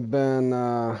 they've been,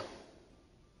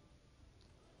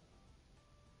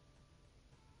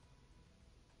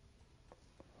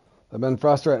 they've been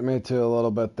frustrating me too a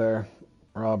little bit there,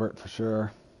 Robert, for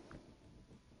sure.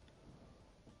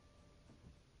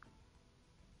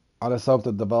 I just hope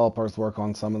the developers work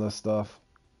on some of this stuff.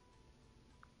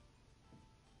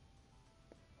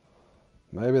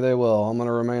 Maybe they will. I'm going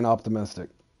to remain optimistic.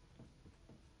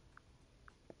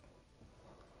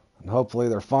 And hopefully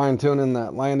they're fine-tuning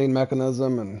that landing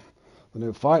mechanism and the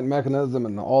new fight mechanism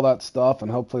and all that stuff. And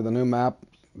hopefully the new map,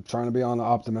 I'm trying to be on the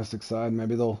optimistic side.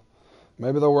 Maybe they'll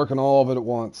work on all of it at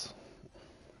once.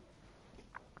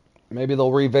 Maybe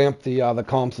they'll revamp the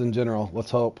comps in general.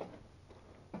 Let's hope.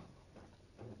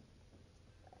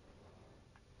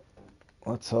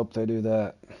 Let's hope they do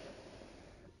that.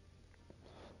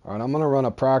 All right, I'm going to run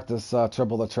a practice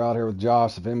triple the trout here with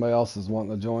Josh. If anybody else is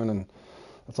wanting to join and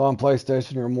it's on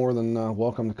PlayStation, you're more than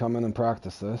welcome to come in and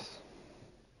practice this.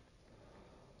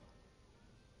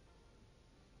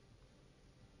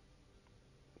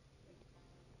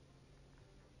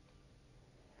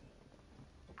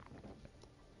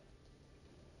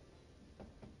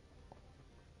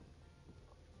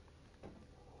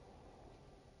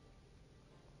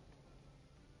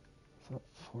 It's up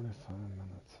 45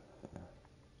 minutes.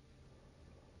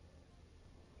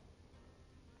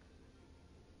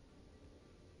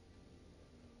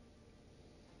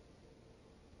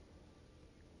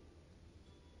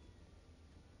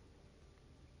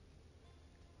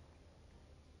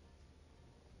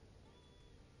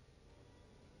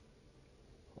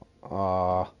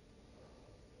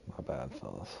 My bad,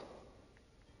 fellas.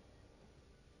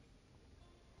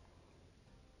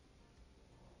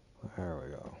 There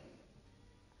we go.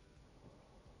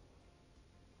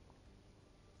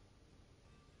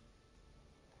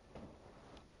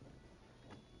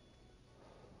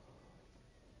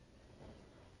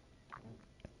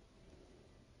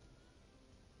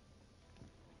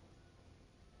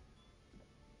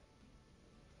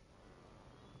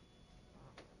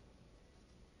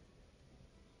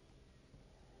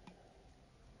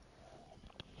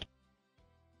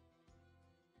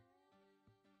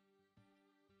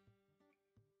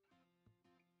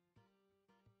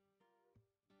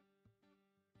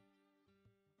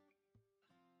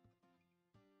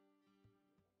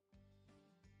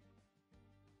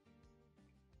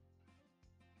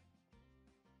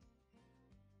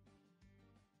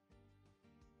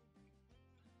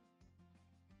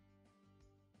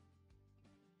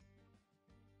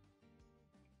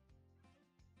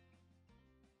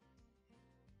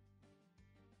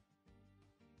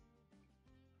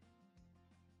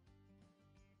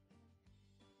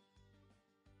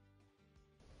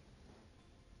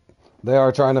 They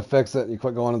are trying to fix it. You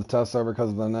quit going to the test server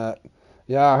because of the net.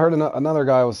 Yeah, I heard another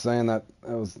guy was saying that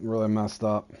it was really messed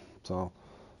up. So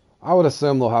I would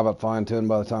assume they'll have it fine-tuned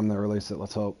by the time they release it.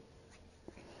 Let's hope.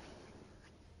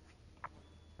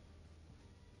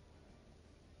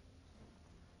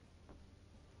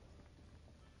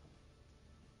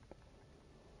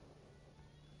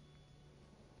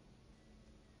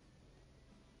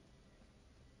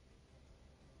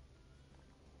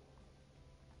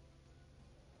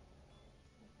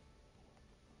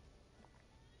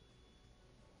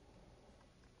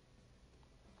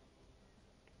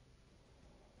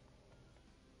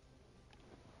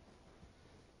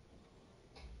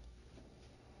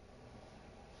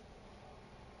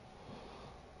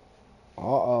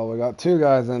 Uh-oh, we got two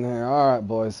guys in here. All right,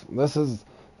 boys. This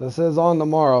is on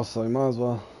tomorrow, so you might as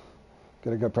well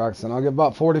get a good practice in. I'll give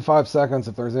about 45 seconds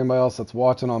if there's anybody else that's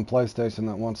watching on PlayStation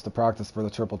that wants to practice for the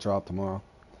triple drop tomorrow.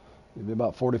 Give you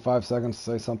about 45 seconds to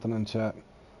say something in chat.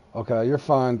 Okay, you're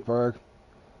fine, Berg.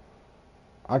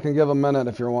 I can give a minute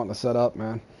if you're wanting to set up,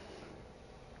 man.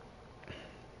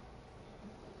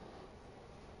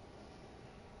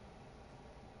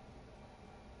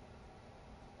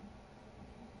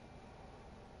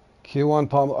 Q1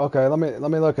 pump. Okay, let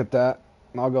me look at that.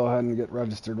 I'll go ahead and get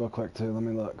registered real quick too. Let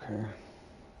me look here.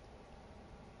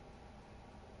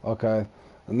 Okay,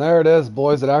 and there it is,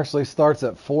 boys. It actually starts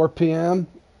at 4 p.m.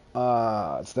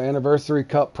 It's the anniversary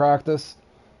cup practice.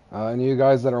 And you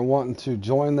guys that are wanting to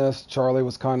join this, Charlie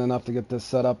was kind enough to get this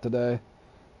set up today.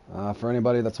 For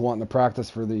anybody that's wanting to practice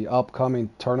for the upcoming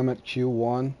tournament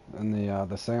Q1 and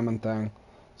the salmon thing.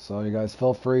 So you guys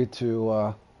feel free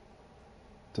to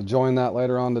join that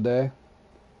later on today.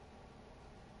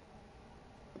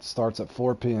 It starts at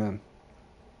 4 p.m.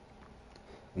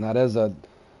 And that is a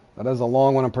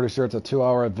long one. I'm pretty sure it's a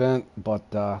 2-hour event, but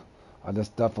I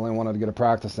just definitely wanted to get a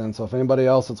practice in. So if anybody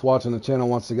else that's watching the channel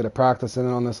wants to get a practice in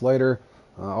on this later,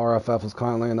 RFF was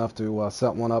kindly enough to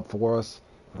set one up for us,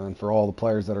 and for all the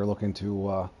players that are looking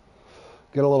to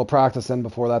get a little practice in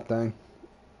before that thing.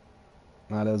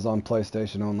 That is on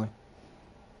PlayStation only.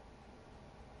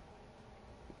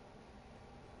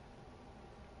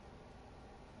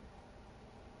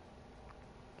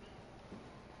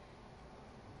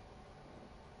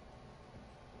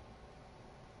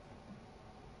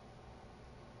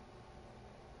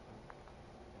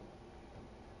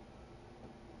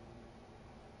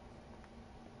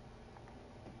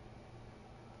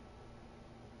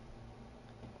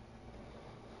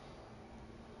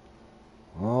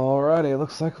 Alrighty,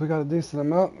 looks like we got a decent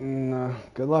amount, and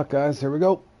good luck, guys. Here we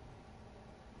go.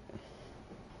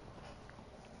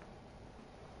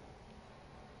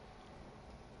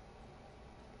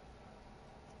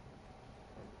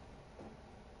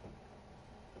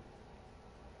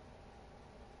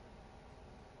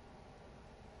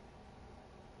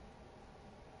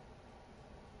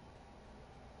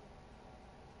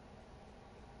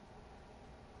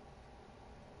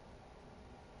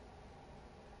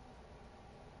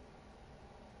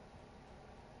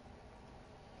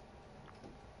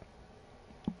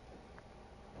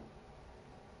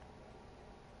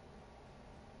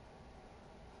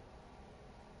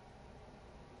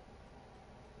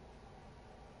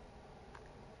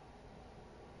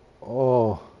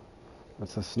 Oh,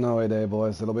 it's a snowy day,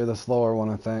 boys. It'll be the slower one,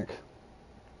 I think.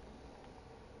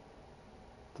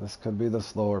 This could be the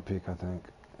slower peak, I think.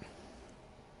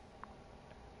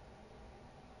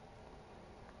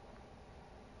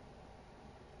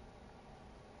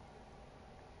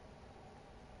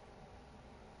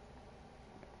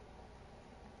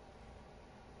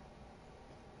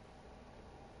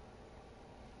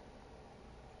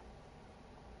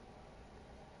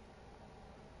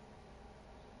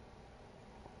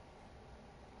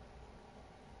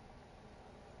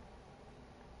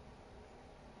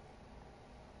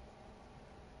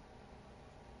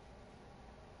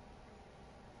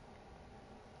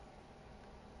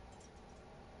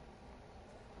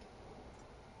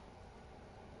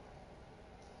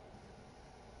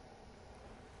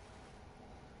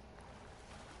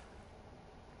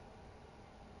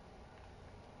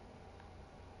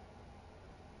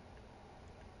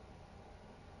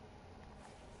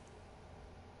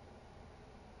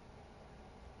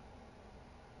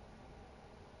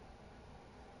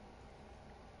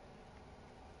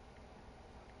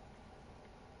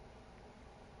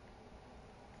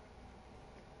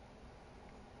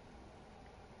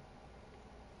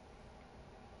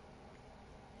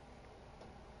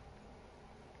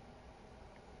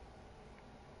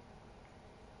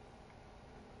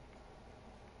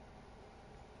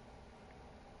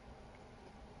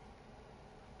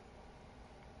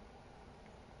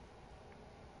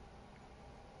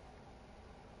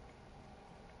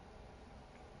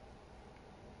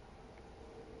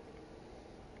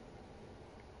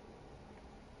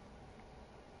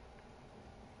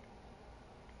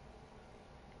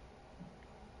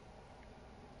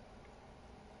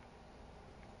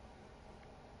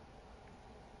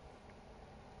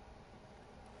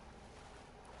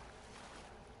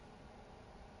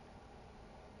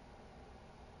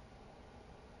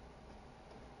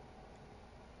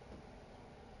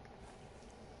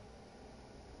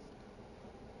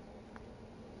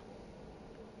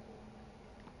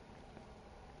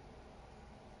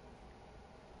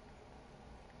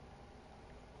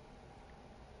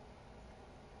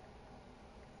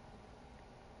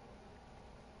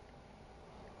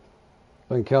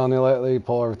 Been killing you lately.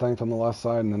 Pull everything from the left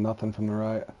side and then nothing from the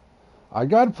right. I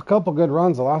got a couple good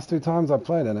runs the last 2 times I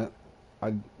played in it.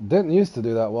 I didn't used to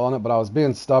do that well in it, but I was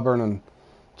being stubborn and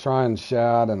trying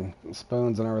shad and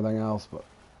spoons and everything else. But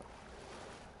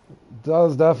it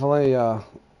does definitely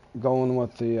going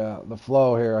with the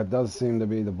flow here. It does seem to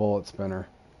be the bullet spinner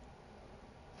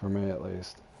for me, at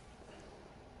least.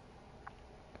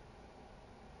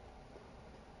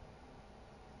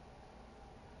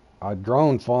 I'd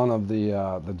grown fond of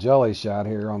the jelly shad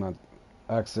here on a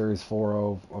X Series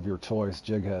 4.0 of your choice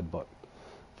jig head, but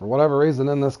for whatever reason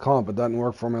in this comp it doesn't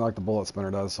work for me like the bullet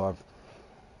spinner does, so I've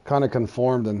kind of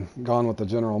conformed and gone with the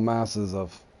general masses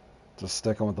of just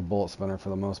sticking with the bullet spinner for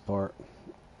the most part.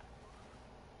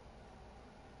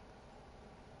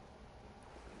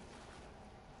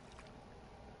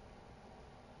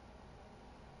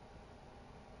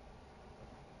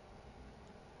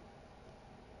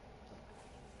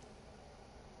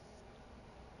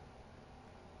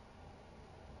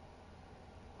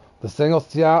 The single,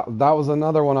 yeah, that was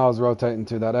another one I was rotating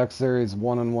to. That X Series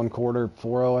 1 1/4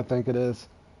 4.0, I think it is.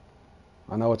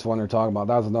 I know which one you're talking about.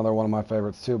 That was another one of my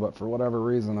favorites too, but for whatever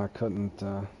reason I couldn't.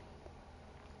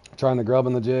 Trying to grub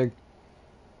in the jig.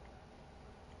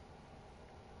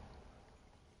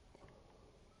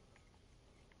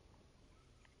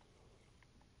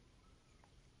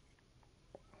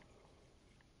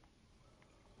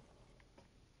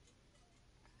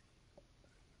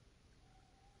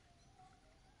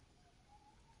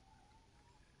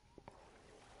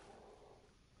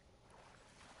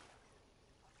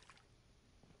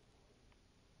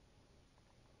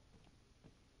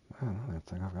 Man, I don't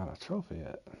think I've got a trophy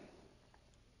yet.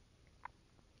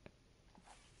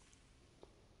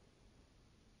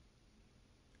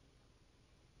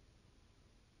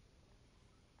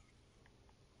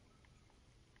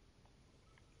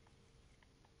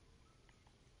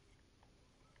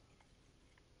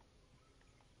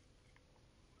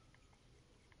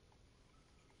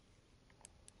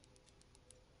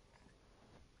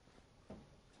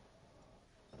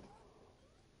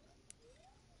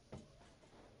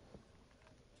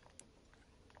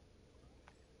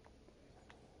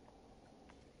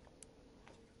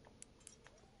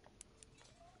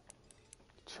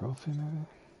 Trophy maybe?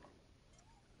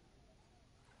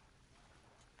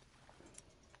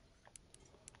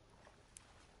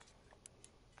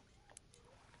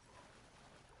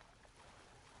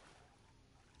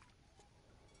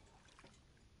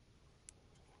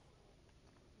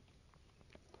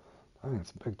 I think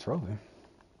it's a big trophy.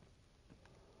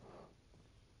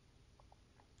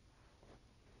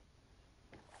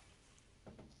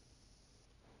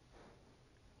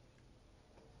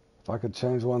 If I could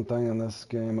change one thing in this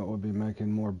game, it would be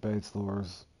making more Baits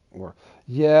lures. Or,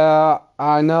 yeah,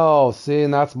 I know. See,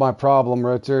 and that's my problem,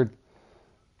 Richard.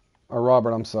 Or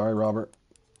Robert, I'm sorry, Robert.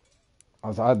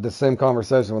 I had the same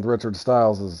conversation with Richard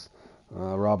Stiles as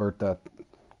Robert that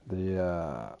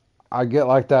I get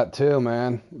like that too,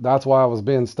 man. That's why I was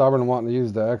being stubborn and wanting to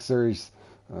use the X Series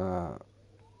uh,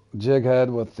 jig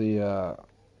head with the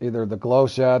either the glow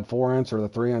shad 4-inch or the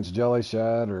 3-inch jelly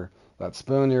shad or that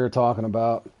spoon you were talking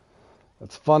about.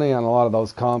 It's funny on a lot of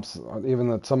those comps, even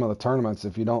at some of the tournaments,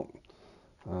 if you don't,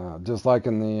 just like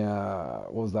in the,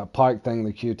 what was that pike thing,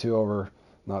 the Q2 over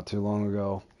not too long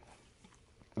ago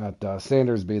at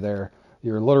Sandersby there,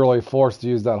 you were literally forced to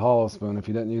use that hollow spoon. If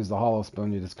you didn't use the hollow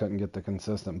spoon, you just couldn't get the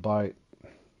consistent bite.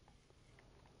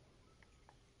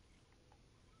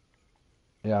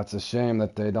 Yeah, it's a shame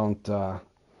that they don't, in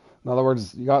other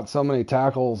words, you got so many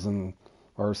tackles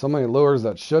or so many lures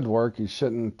that should work, you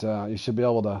should be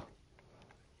able to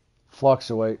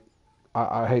fluctuate.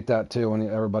 I hate that too when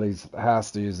everybody has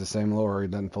to use the same lure.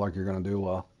 It doesn't feel like you're going to do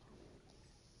well.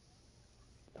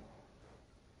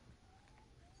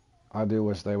 I do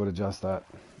wish they would adjust that.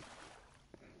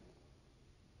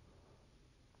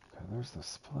 Okay, there's the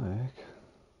splake.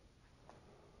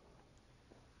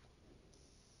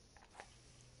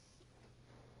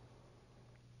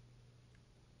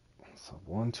 So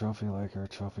one trophy laker,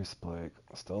 trophy splake.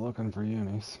 Still looking for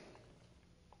unis.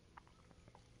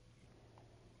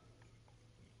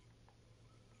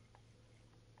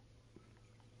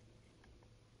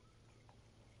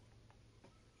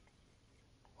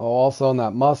 Oh, also on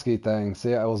that musky thing.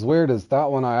 See, it was weird as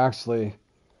that one I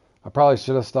probably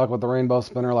should have stuck with the rainbow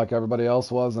spinner like everybody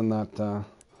else was in that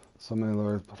so many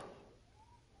lures.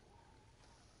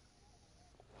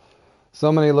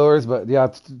 So many lures, but yeah,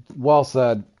 it's well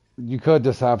said. You could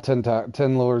just have 10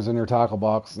 lures in your tackle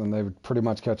box and they would pretty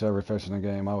much catch every fish in the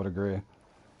game. I would agree.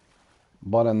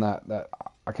 But in that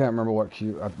I can't remember what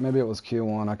maybe it was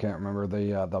Q1. I can't remember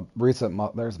the recent.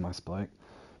 There's my splake.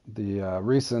 The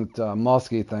recent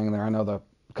muskie thing there. I know the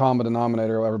common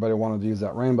denominator. Everybody wanted to use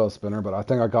that rainbow spinner, but I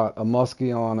think I got a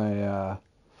muskie on I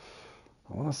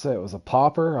want to say it was a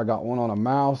popper. I got one on a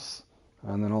mouse,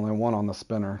 and then only one on the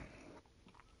spinner.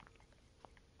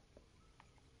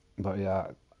 But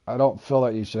yeah, I don't feel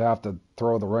that you should have to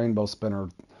throw the rainbow spinner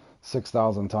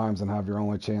 6,000 times and have your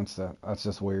only chance to. That's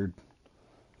just weird.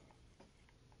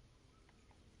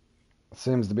 It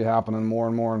seems to be happening more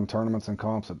and more in tournaments and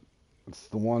comps. It's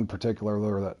the one particular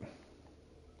lure that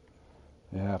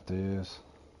you have to use.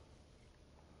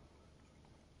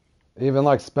 Even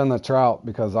like spin the trout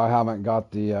because I haven't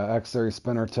got the X Series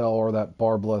spinner tail or that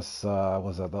barbless,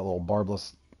 that little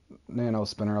barbless nano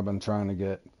spinner I've been trying to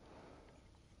get.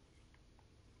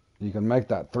 You can make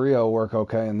that 3.0 work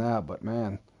okay in that, but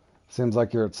man, seems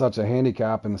like you're at such a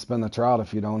handicap in the spin the trout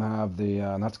if you don't have the,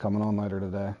 and that's coming on later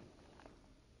today.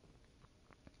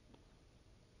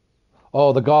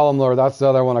 Oh, the Gollum lure, that's the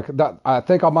other one. I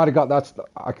think I might have got,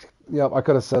 yep, I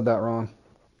could have said that wrong.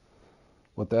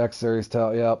 With the X Series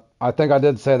tail, yep. I think I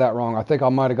did say that wrong. I think I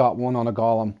might have got one on a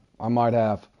Gollum. I might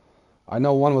have. I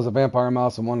know one was a vampire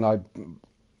mouse and one I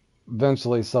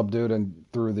eventually subdued and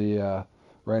threw the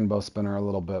rainbow spinner a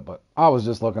little bit, but I was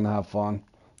just looking to have fun.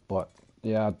 But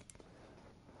yeah, it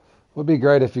would be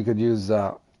great if you could use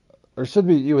there should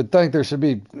be, you would think there should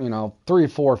be, 3,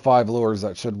 4, 5 lures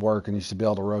that should work and you should be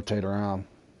able to rotate around.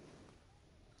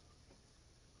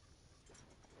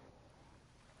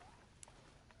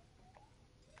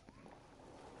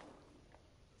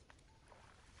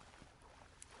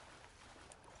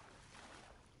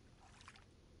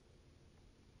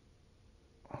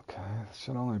 Okay, it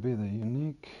should only be the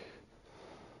unique.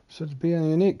 Should be a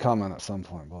unique comment at some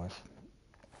point, boys.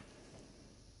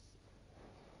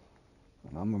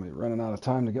 And I'm going to be running out of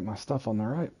time to get my stuff on the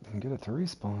right and get it to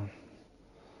respawn.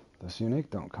 This unique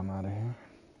don't come out of here.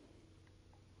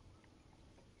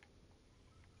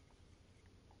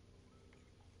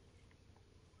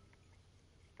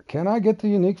 Can I get the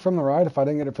unique from the right if I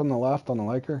didn't get it from the left on the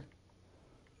Laker?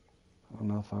 I don't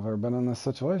know if I've ever been in this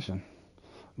situation.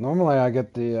 Normally I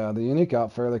get the unique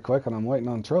out fairly quick and I'm waiting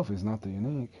on trophies, not the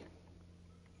unique.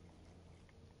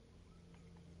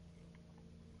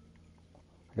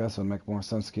 I guess it would make more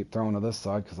sense to keep throwing to this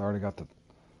side because I already got the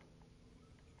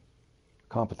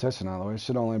competition out of the way. It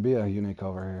should only be a unique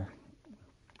over here.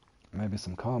 Maybe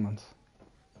some commons.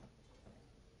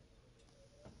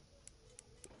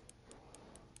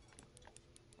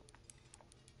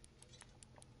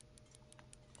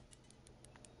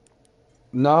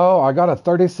 No, I got a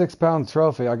 36-pound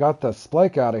trophy. I got the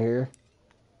Splake out of here.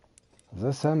 Is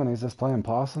this him and he's just playing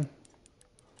possum?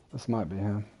 This might be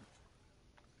him.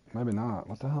 Maybe not.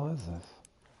 What the hell is this?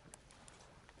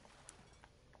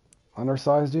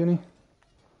 Undersized uni?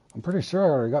 I'm pretty sure I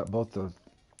already got both the...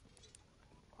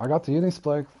 I got the uni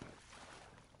Splake.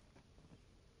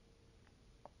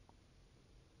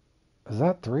 Is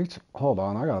that 3? Hold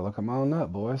on, I gotta look at my own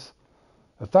net, boys.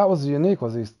 If that was unique,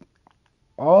 was he...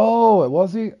 Oh, it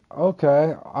was he?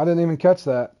 Okay, I didn't even catch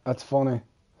that. That's funny.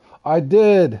 I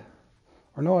did.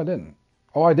 Or no, I didn't.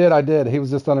 Oh, I did. He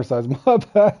was just undersized. My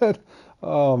bad.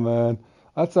 Oh, man.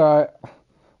 That's all right.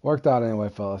 Worked out anyway,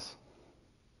 fellas.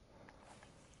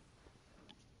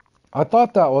 I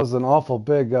thought that was an awful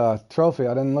big trophy.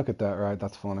 I didn't look at that right.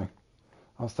 That's funny.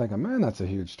 I was thinking, man, that's a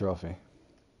huge trophy.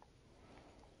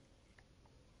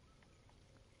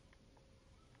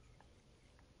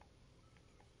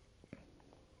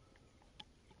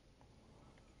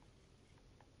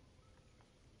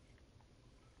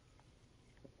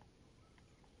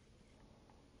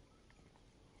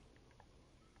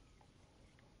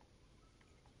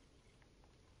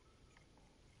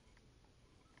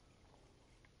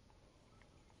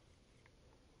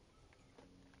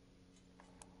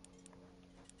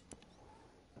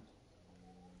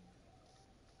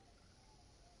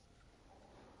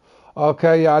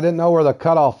 Okay, yeah, I didn't know where the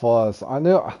cutoff was. I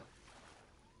knew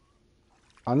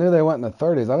they went in the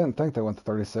 30s. I didn't think they went to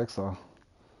 36, so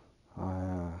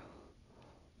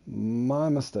my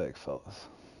mistake, fellas.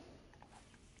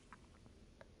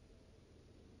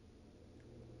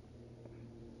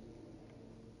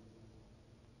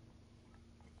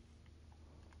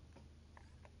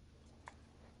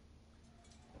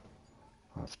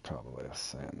 That's probably a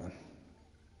salmon.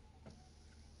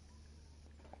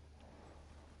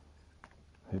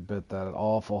 He bit that at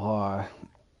awful high.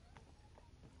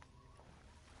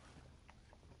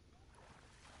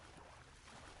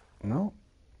 No.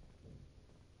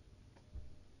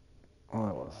 Oh,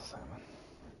 it was a salmon.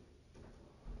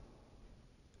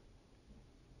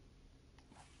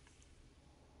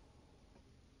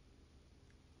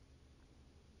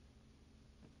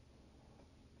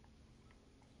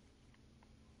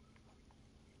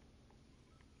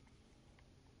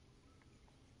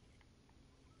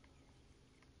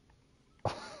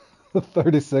 The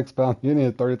 36-pound uni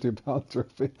and 32-pound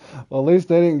trophy. Well, at least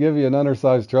they didn't give you an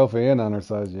undersized trophy and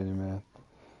undersized uni, man.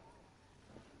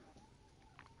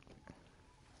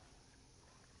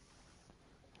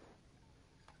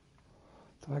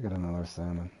 Did I get another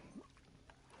salmon?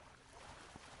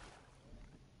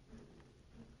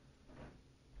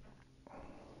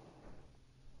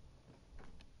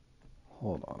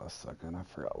 Hold on a second. I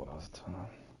forgot what I was doing.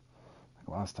 Like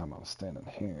last time I was standing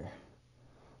here.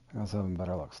 I was having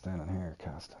better luck standing here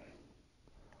casting.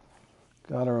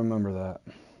 Gotta remember that.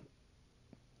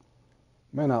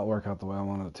 May not work out the way I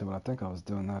wanted it to, but I think I was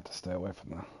doing that to stay away from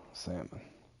the salmon.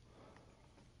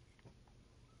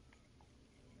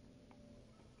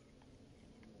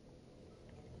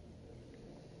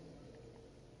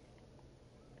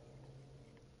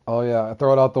 Oh yeah, I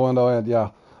throw it out the window and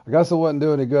yeah. I guess it wouldn't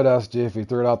do any good, SG, if you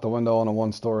threw it out the window on a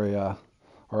one-story, or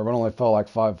if it only fell like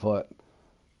 5 foot.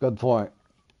 Good point.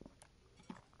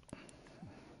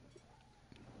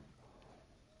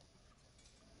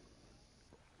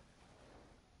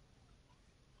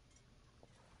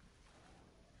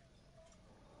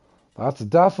 That's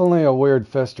definitely a weird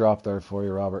fish drop there for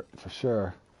you, Robert, for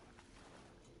sure.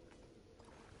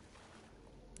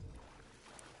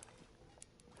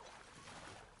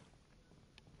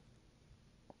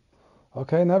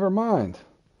 Okay, never mind.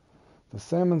 The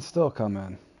salmon still come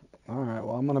in. All right,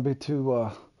 well, I'm gonna be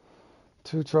two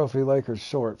trophy Lakers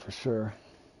short for sure.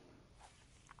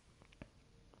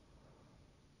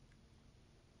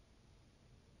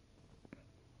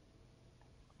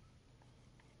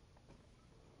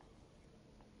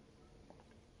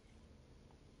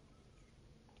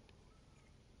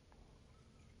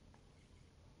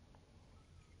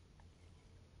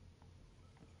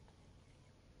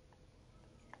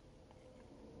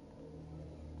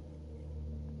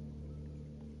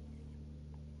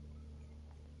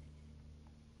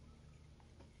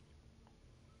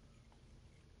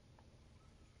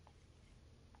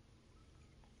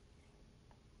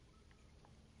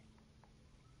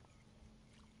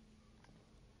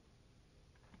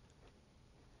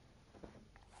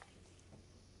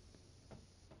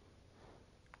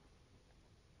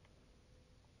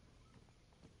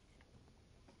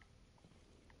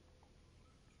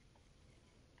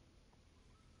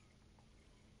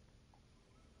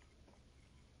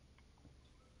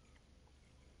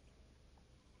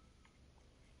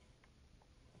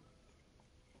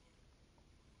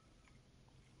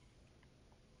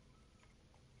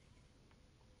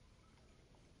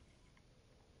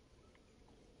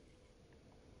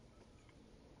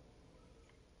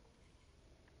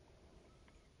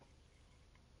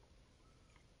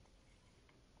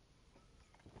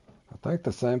 I think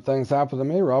the same things happened to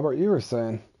me, Robert. You were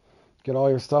saying get all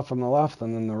your stuff from the left,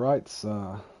 and then the right's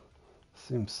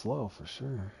seems slow for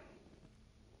sure.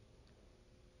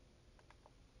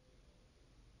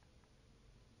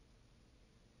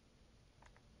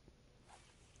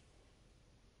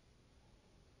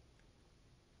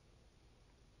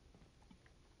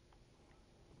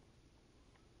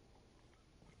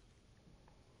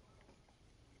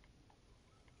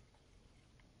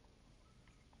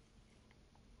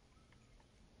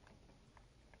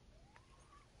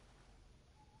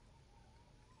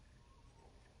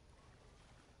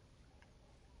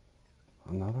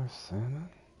 Another salmon?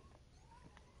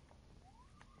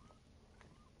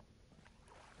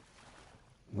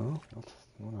 No, that's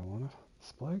what I wanted.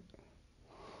 Spike?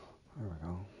 There we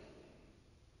go.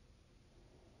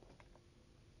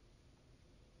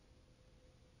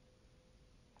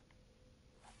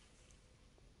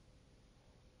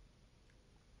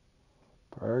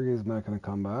 Bergie's making a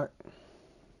comeback.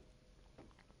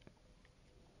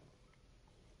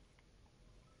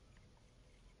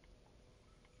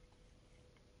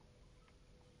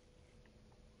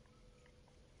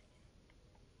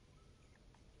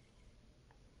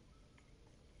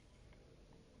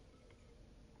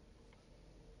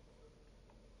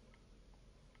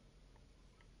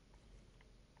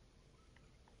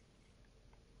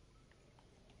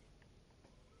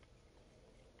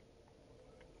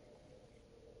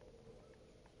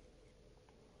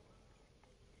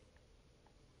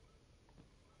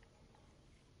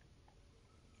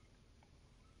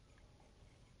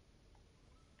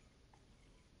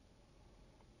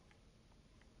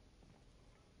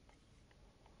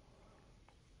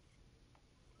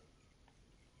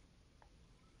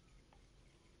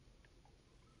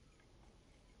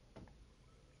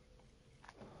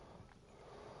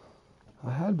 I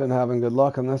had been having good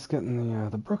luck on this, getting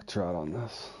the brook trout on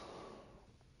this.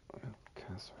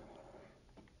 Cast right.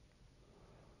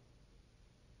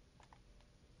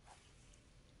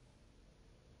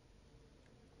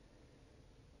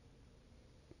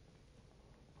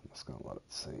 I'm just gonna let it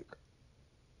sink.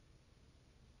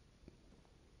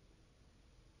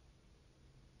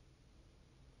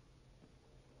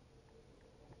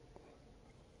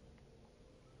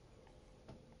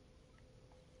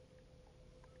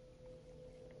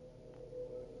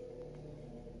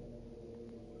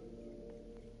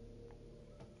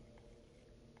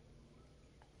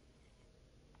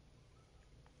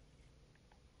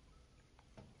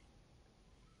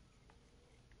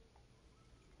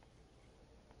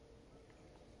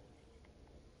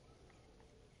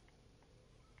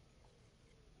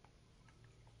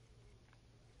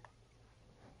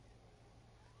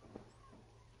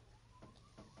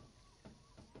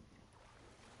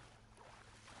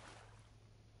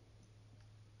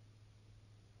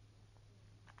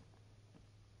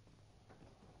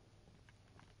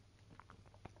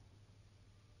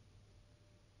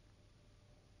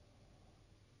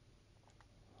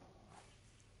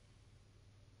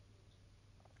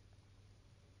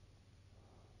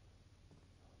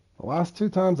 The last two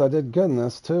times I did good in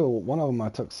this too. One of them I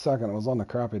took second. It was on the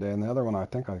crappy day, and the other one I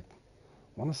think I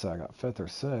want to say I got 5th or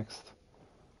 6th.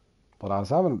 But I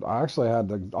actually had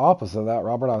the opposite of that,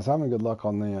 Robert. I was having good luck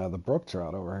on the brook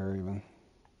trout over here even.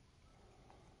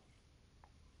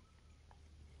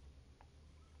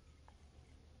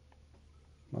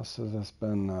 Must have just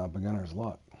been beginner's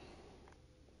luck.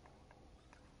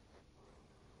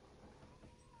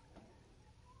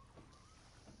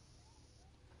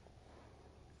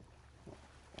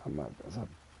 Is that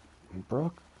a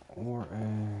brook or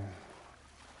a...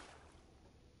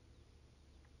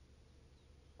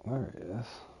 There he is.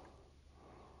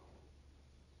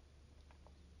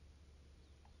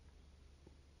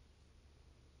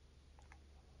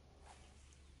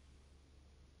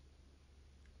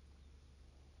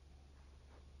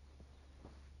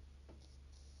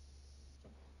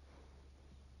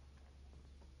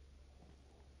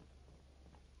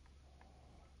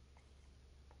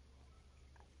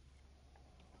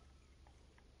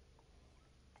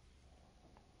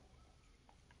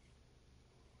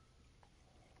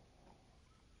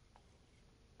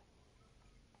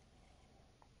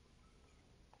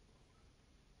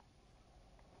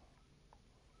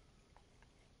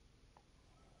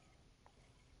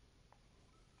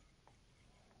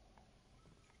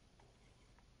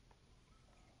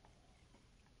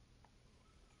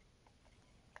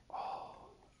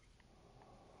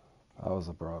 That was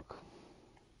a brook.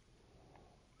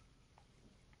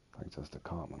 I think just a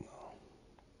common though.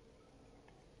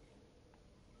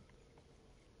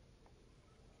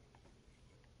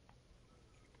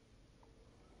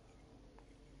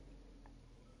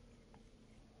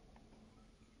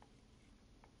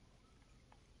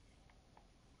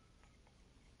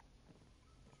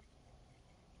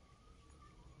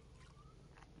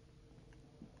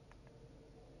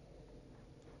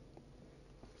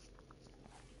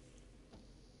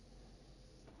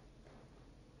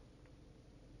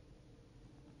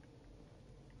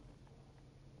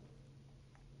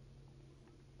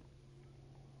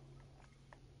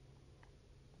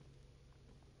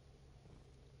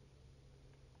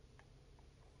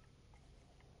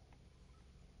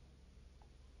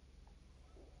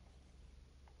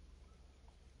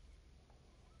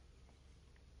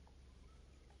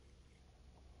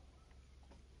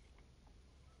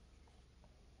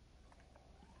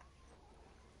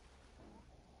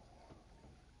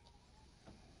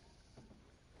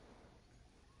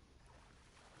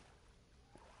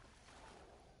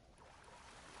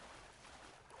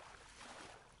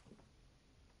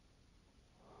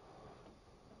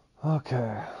 Okay,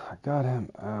 I got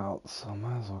him out, so I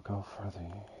might as well go for the...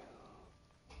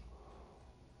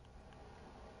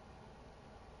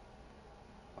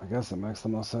 I guess it makes the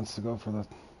most sense to go for the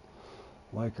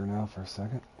Laker now for a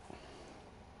second.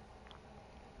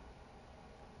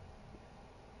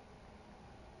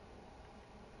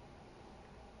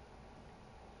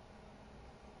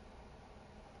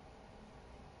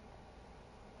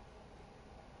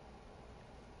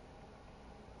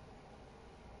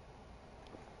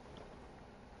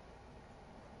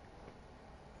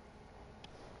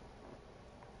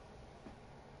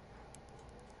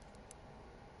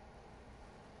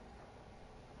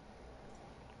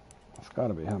 It's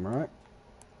gotta be him, right?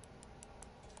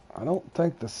 I don't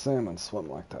think the salmon swim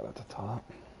like that at the top.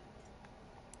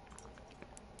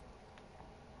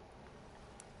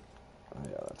 Oh,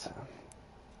 yeah, that's him.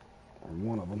 Or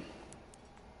one of them.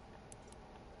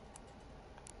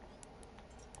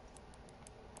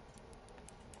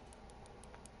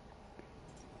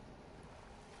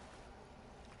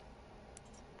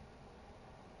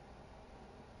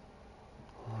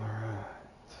 Alright.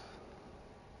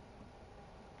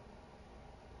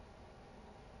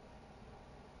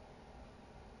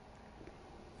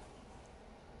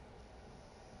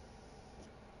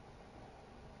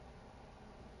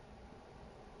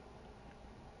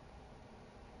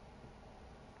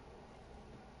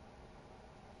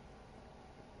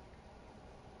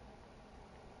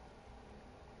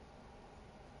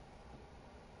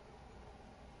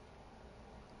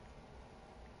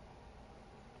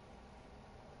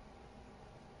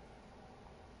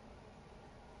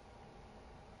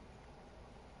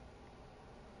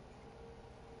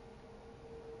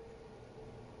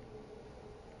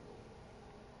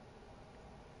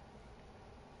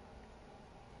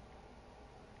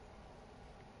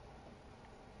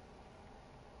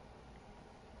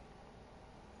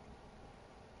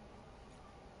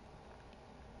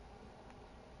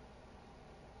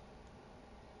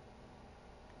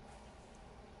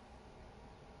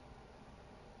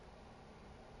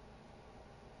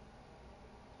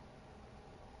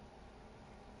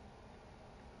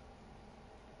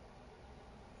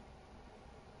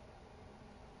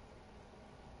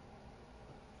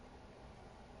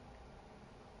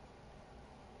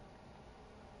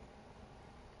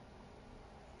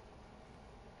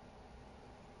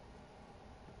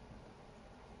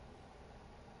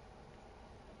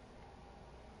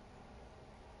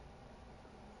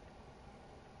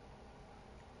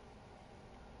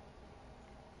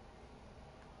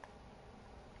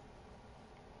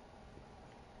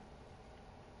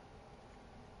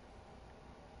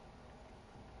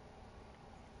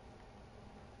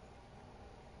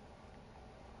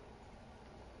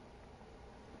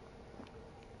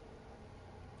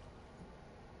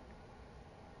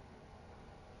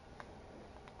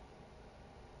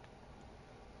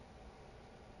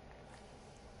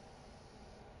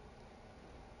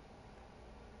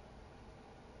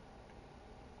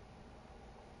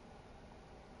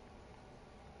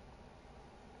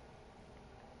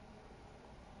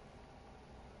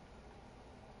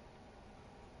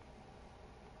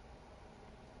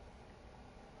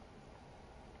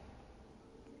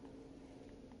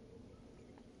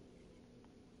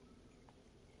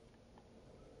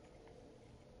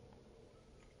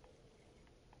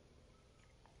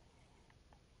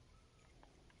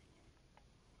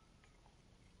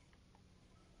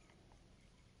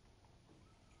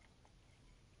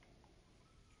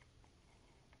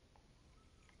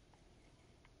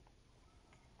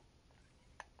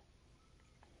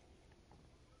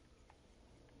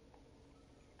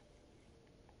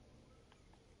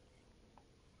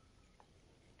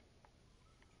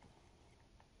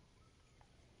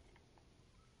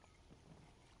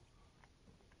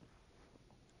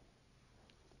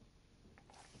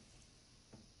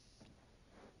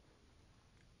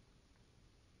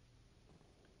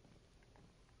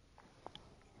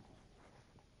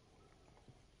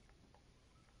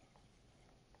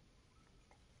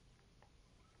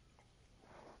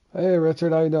 Hey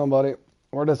Richard, how you doing, buddy?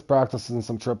 We're just practicing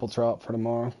some triple trout for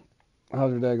tomorrow.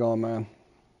 How's your day going, man?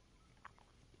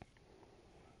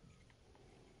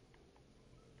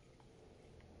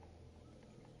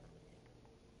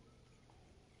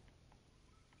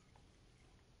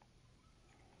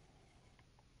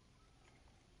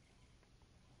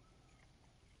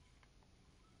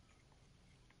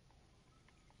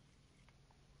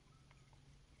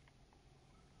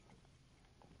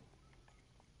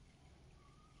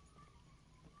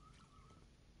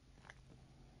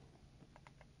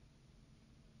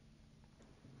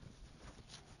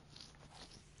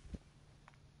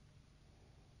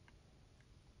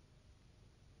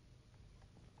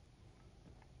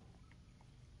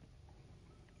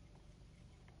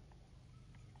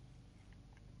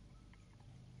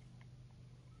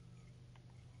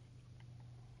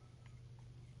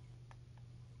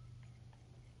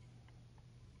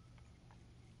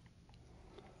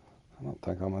 I don't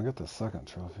think I'm gonna get the second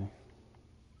trophy.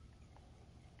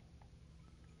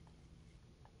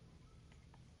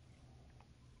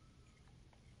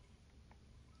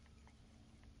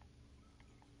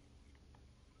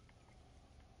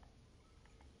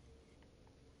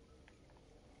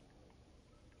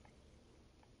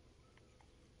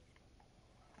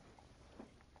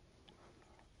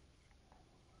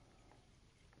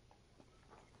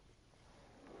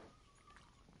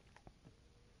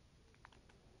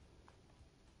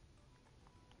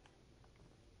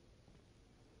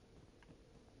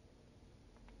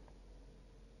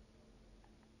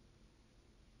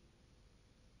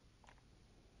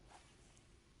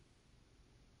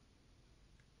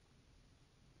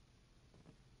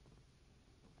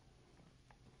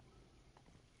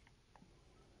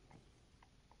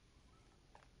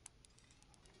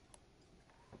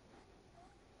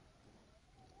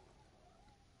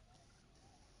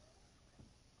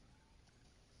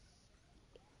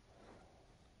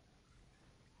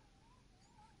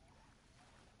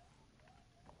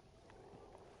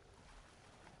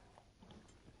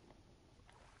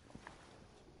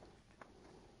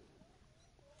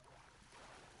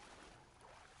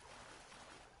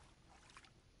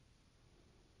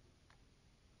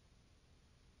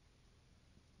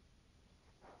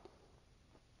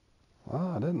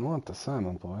 Ah, I didn't want the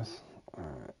salmon, boys.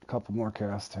 Alright, a couple more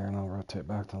casts here and I'll rotate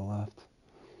back to the left.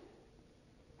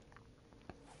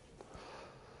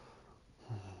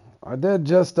 I did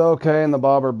just okay in the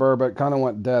bobber burr, but kind of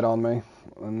went dead on me.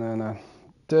 And then I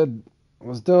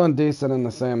was doing decent in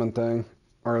the salmon thing,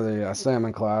 or the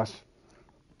salmon clash.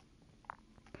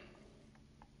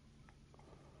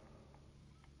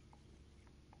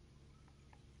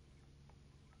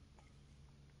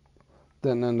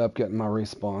 Didn't end up getting my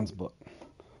respawns, but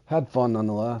had fun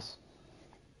nonetheless.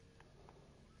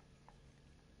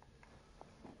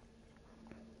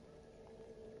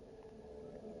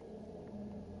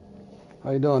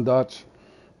 How you doing, Dutch?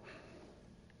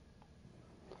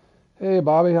 Hey,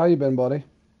 Bobby, how you been, buddy?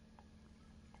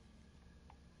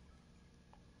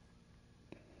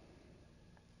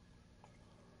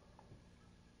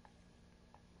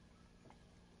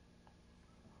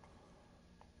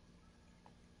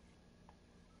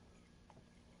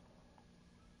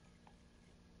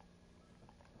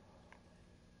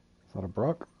 Is that a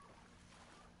brook?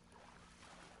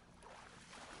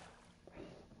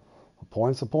 A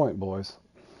point's a point, boys.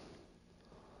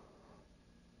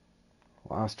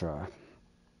 Last try.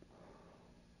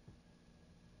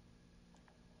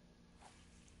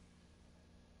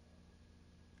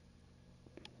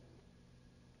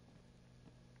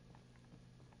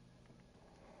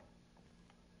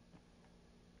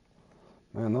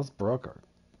 Man, those brook are...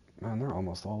 Man, they're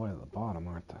almost all the way to the bottom,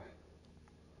 aren't they?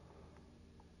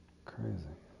 Crazy.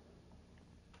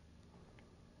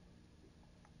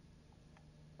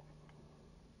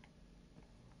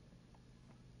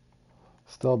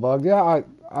 Still bugged? Yeah,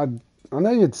 I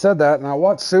know you'd said that, and I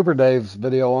watched Super Dave's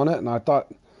video on it, and I thought...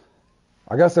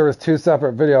 I guess there was two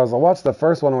separate videos. I watched the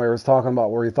first one where he was talking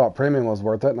about where he thought premium was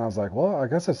worth it, and I was like, well, I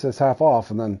guess it's just half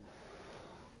off. And then,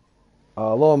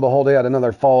 lo and behold, he had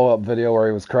another follow-up video where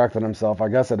he was correcting himself. I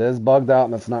guess it is bugged out,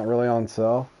 and it's not really on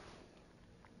sale.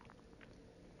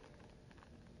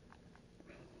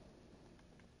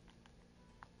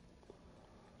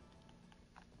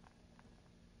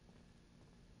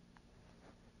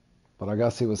 But I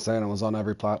guess he was saying it was on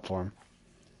every platform.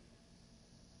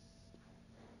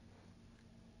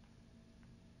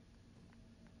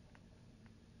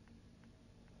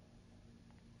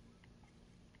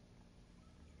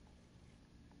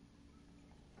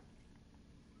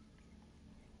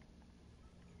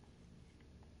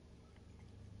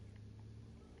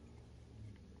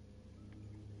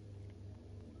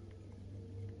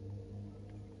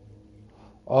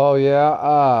 Oh yeah,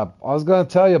 I was gonna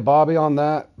tell you, Bobby, on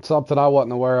that, something I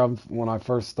wasn't aware of when I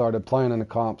first started playing in the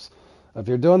comps. If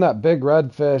you're doing that big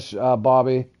redfish,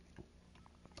 Bobby,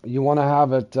 you want to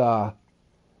have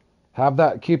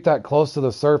it, keep that close to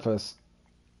the surface.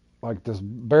 Like just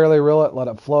barely reel it, let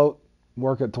it float,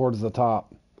 work it towards the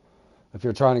top. If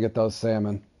you're trying to get those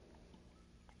salmon.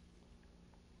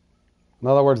 In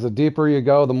other words, the deeper you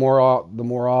go, the more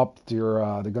opt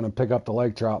they're going to pick up the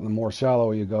lake trout, and the more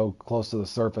shallow you go, close to the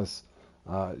surface,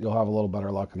 you'll have a little better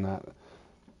luck in that.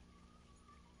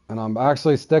 And I'm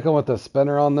actually sticking with the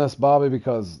spinner on this, Bobby,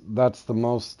 because that's the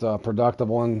most productive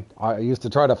one. I used to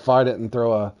try to fight it and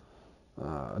throw a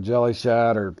jelly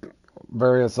shad or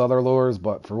various other lures,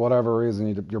 but for whatever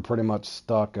reason, you're pretty much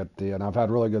stuck at the. And I've had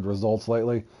really good results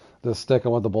lately, just sticking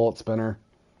with the bullet spinner.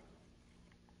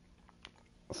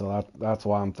 So that's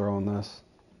why I'm throwing this.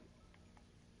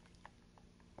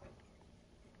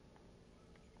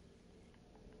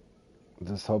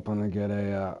 Just hoping to get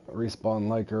a respawn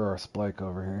laker or a splake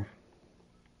over here.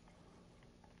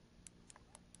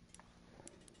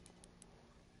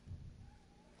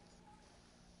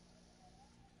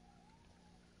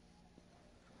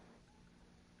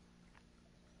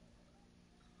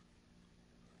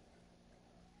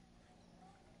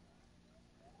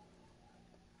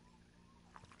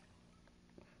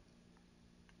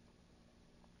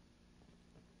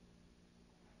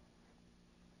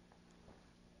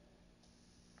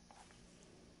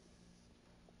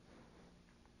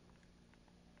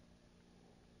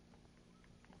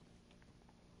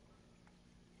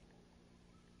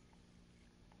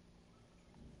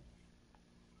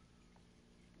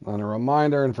 And a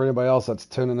reminder, and for anybody else that's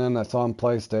tuning in that's on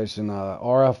PlayStation,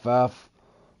 RFF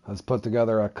has put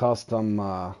together a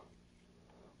custom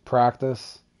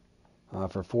practice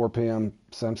for 4 p.m.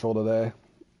 Central today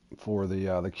for the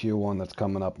Q1 that's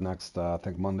coming up next, I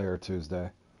think Monday or Tuesday.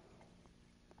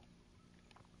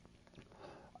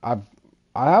 I've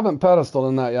I haven't pedestaled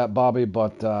in that yet, Bobby,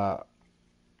 but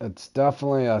it's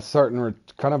definitely a certain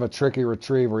kind of a tricky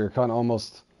retrieve where you're kind of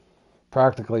almost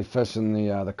practically fishing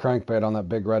the crankbait on that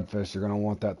big redfish. You're going to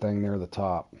want that thing near the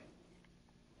top.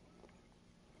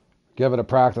 Give it a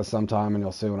practice sometime and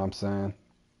you'll see what I'm saying.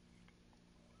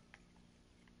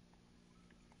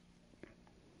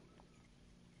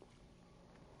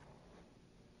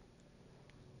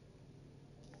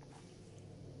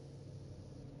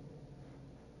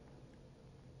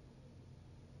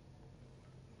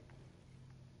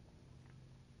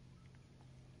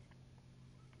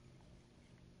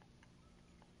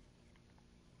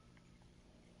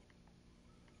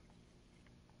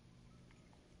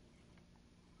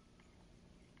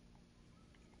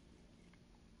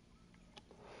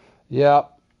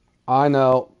 Yep, I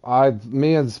know.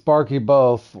 Me and Sparky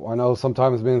both. I know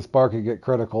sometimes me and Sparky get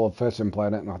critical of Fishing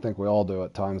Planet, and I think we all do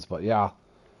at times. But yeah,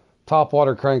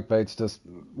 topwater crankbait's just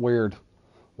weird.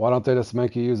 Why don't they just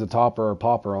make you use a topper or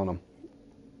popper on them?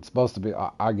 It's supposed to be.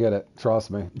 I get it.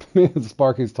 Trust me. Me and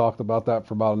Sparky's talked about that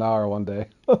for about an hour one day.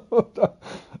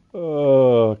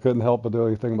 Oh, couldn't help but do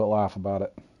anything but laugh about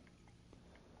it.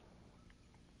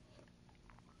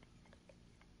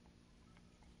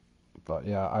 But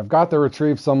yeah, I've got the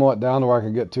retrieve somewhat down to where I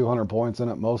can get 200 points in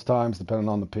it most times, depending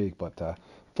on the peak. But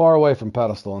far away from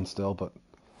pedestaling still. But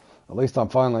at least I'm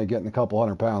finally getting a couple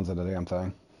 100 pounds in the damn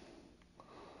thing.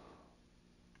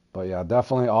 But yeah,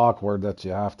 definitely awkward that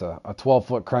you have to a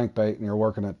 12-foot crankbait and you're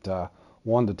working at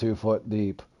 1 to 2 foot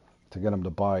deep to get them to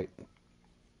bite.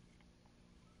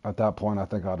 At that point, I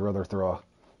think I'd rather throw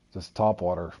just top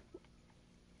water.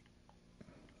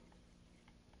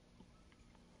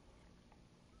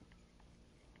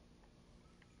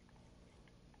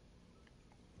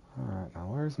 All right, now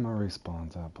where's my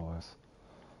respawns at, boys?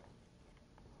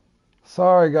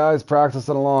 Sorry, guys,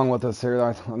 practicing along with us here.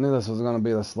 I knew this was going to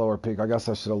be the slower peak. I guess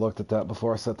I should have looked at that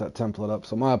before I set that template up.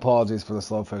 So my apologies for the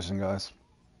slow fishing, guys.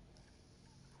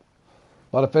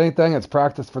 But if anything, it's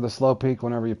practice for the slow peak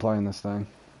whenever you're playing this thing.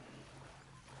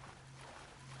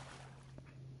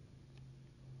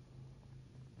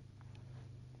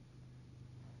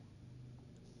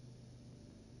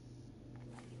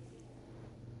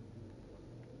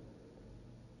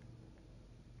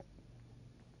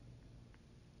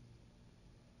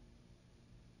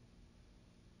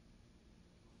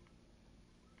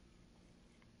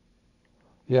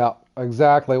 Yeah,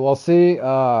 exactly. Well, see,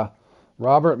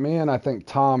 Robert, me, and I think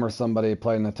Tom or somebody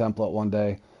played in the template one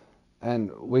day,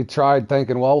 and we tried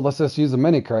thinking, well, let's just use a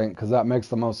mini crank because that makes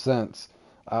the most sense.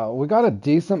 We got a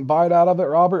decent bite out of it,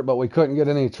 Robert, but we couldn't get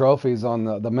any trophies on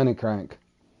the mini crank.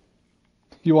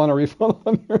 You want a refund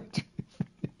on your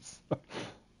trophies?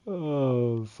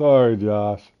 Oh, sorry,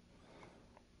 Josh.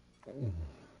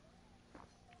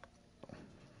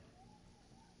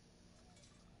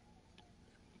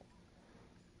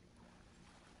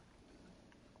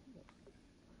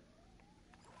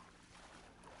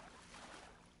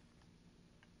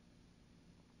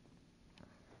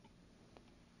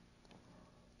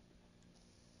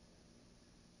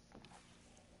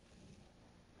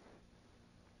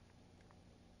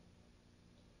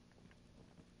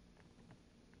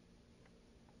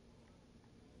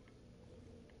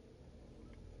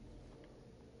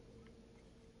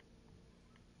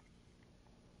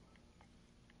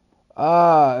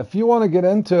 If you want to get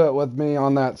into it with me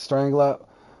on that, Strangler,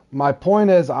 my point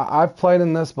is I've played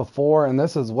in this before, and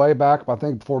this is way back, I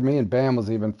think before me and Bam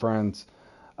was even friends.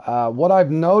 What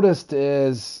I've noticed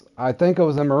is, I think it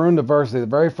was in Maroon Diversity the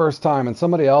very first time, and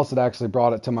somebody else had actually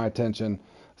brought it to my attention.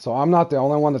 So I'm not the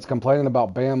only one that's complaining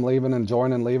about Bam leaving and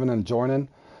joining, leaving and joining.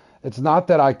 It's not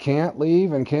that I can't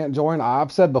leave and can't join.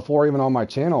 I've said before, even on my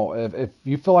channel, if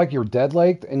you feel like you're dead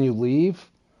laked and you leave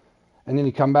and then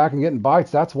you come back and get in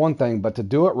bites, that's one thing. But to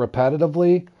do it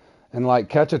repetitively and like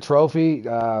catch a trophy,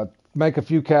 make a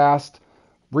few casts,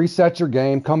 reset your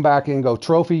game, come back in, go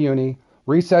trophy uni,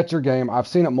 reset your game. I've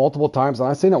seen it multiple times, and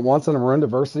I've seen it once in a Maroon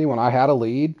Diversity when I had a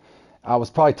lead. I was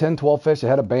probably 10, 12 fish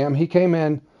ahead of Bam. He came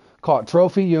in, caught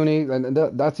trophy uni, and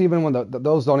that's even when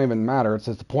those don't even matter. It's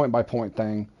just a point by point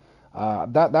thing.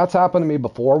 That's happened to me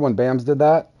before when Bams did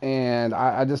that, and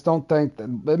I just don't think that,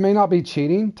 it may not be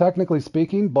cheating technically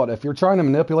speaking, but if you're trying to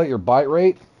manipulate your bite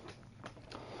rate,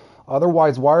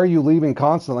 otherwise, why are you leaving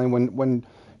constantly when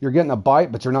you're getting a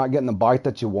bite but you're not getting the bite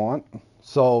that you want?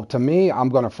 So to me, I'm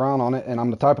going to frown on it, and I'm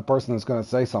the type of person that's going to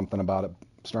say something about it,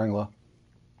 Strangler.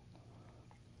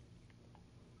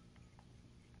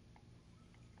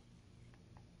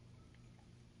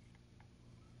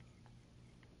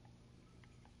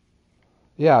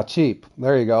 Yeah, cheap.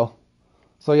 There you go.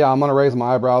 So yeah, I'm going to raise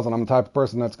my eyebrows, and I'm the type of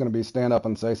person that's going to be stand up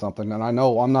and say something. And I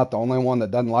know I'm not the only one that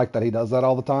doesn't like that he does that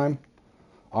all the time.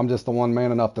 I'm just the one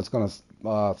man enough that's going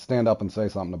to stand up and say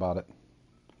something about it.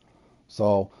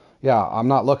 So yeah, I'm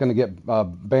not looking to get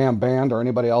Bam banned or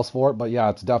anybody else for it, but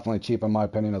yeah, it's definitely cheap in my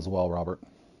opinion as well, Robert.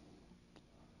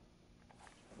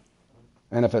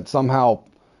 And if it somehow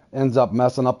ends up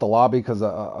messing up the lobby because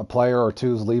a player or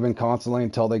two is leaving constantly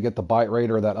until they get the bite rate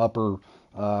or that upper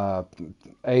uh,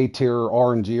 A tier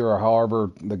RNG or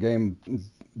however the game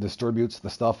distributes the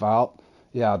stuff out,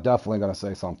 yeah, definitely going to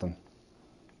say something.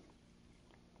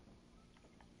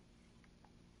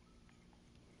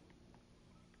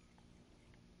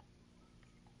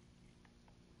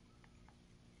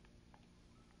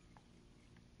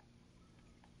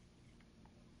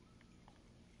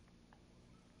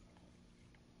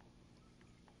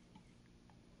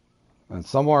 And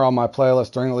somewhere on my playlist,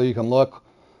 Stringly, you can look.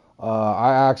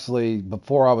 I actually,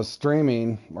 before I was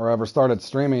streaming or ever started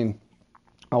streaming,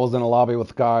 I was in a lobby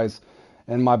with guys,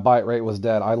 and my bite rate was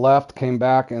dead. I left, came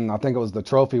back, and I think it was the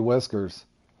Trophy Whiskers.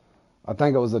 I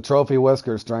think it was the Trophy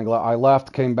Whiskers Strangler. I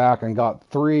left, came back, and got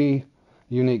 3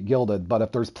 unique gilded. But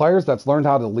if there's players that's learned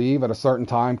how to leave at a certain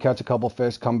time, catch a couple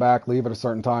fish, come back, leave at a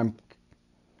certain time,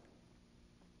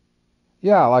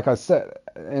 yeah, like I said,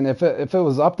 and if it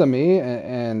was up to me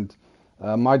and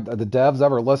my the devs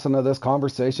ever listen to this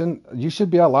conversation, you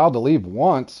should be allowed to leave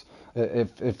once.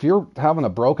 If you're having a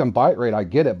broken bite rate, I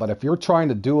get it, but if you're trying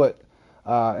to do it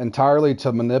entirely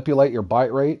to manipulate your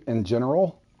bite rate in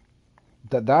general,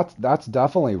 that's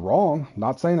definitely wrong.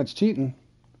 Not saying it's cheating,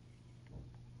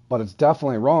 but it's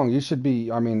definitely wrong. You should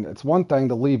be. I mean, it's one thing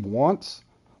to leave once,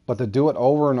 but to do it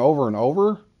over and over and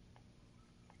over.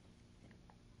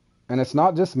 And it's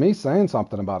not just me saying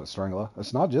something about it, Strangler.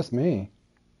 It's not just me.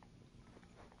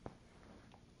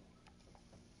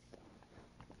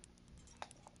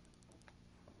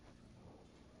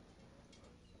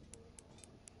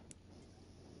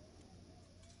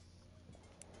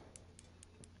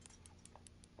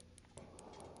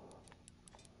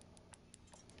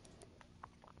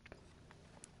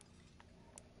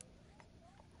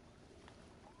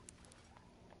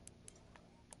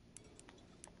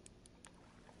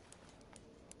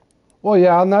 Well,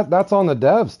 yeah, and that's on the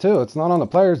devs too. It's not on the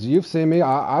players. You've seen me.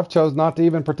 I've chose not to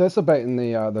even participate in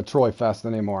the Troy Fest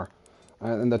anymore.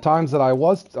 And the times that I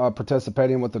was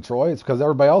participating with the Troy, it's because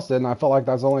everybody else did, and I felt like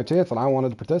that's the only chance, and I wanted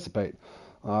to participate.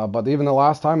 But even the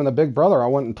last time in the Big Brother, I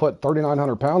went and put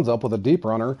 3,900 pounds up with a deep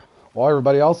runner, while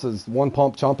everybody else is one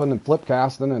pump chumping and flip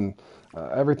casting and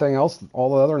everything else,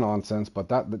 all the other nonsense. But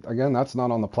that again, that's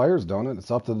not on the players doing it. It's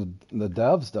up to the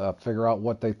devs to figure out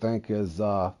what they think is.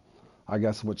 I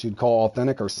guess what you'd call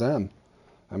authentic or sim.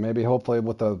 And maybe hopefully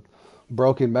with the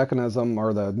broken mechanism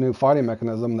or the new fighting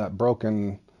mechanism, that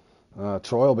broken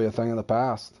Troy will be a thing of the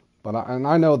past. But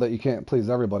I know that you can't please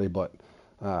everybody, but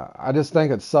I just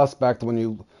think it's suspect when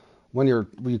you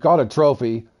got a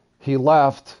trophy, he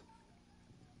left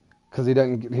because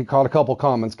he caught a couple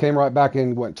comments, came right back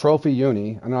in, went trophy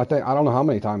uni, and I don't know how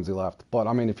many times he left, but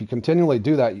I mean if you continually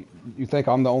do that, you think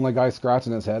I'm the only guy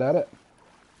scratching his head at it?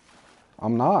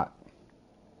 I'm not.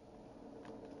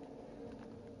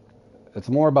 It's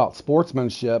more about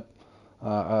sportsmanship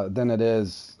than it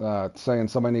is saying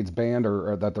somebody needs banned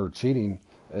or that they're cheating.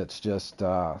 It's just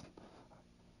you're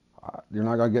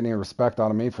not gonna get any respect out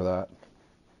of me for that.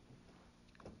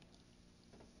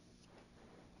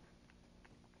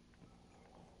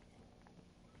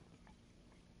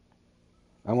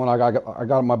 And when I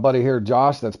got my buddy here,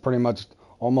 Josh, that's pretty much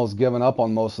almost given up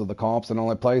on most of the comps and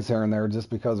only plays here and there just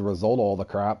because of the result of all the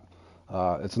crap.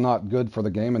 It's not good for the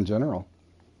game in general.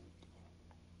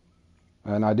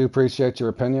 And I do appreciate your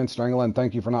opinion, Strangle, and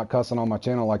thank you for not cussing on my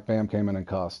channel like Bam came in and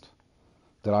cussed.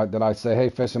 Did I say, hey,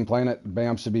 Fishing Planet,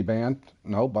 Bam should be banned?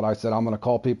 No, but I said I'm going to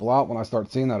call people out when I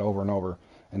start seeing that over and over.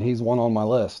 And he's one on my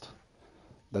list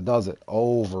that does it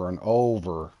over and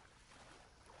over.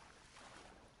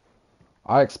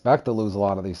 I expect to lose a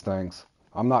lot of these things.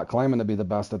 I'm not claiming to be the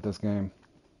best at this game.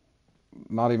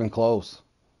 Not even close.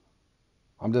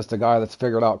 I'm just a guy that's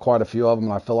figured out quite a few of them,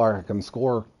 and I feel like I can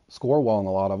score well in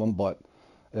a lot of them. But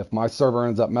if my server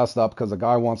ends up messed up because a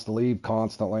guy wants to leave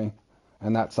constantly,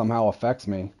 and that somehow affects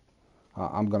me,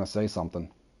 I'm going to say something.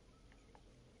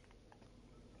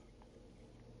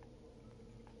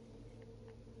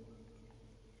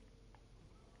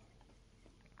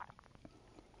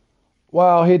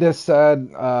 Well, he just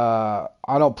said, I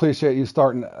don't appreciate you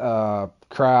starting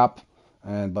crap,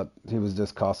 but he was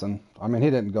just cussing. I mean, he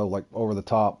didn't go like over the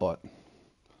top, but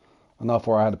enough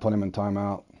where I had to put him in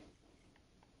timeout.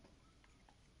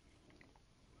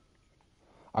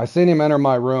 I seen him enter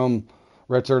my room,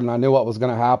 Richard, and I knew what was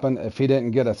going to happen. If he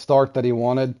didn't get a start that he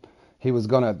wanted, he was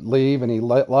going to leave, and he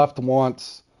left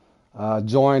once,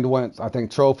 joined, went, I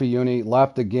think, Trophy Uni,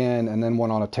 left again, and then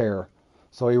went on a tear.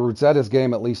 So he reset his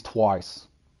game at least twice.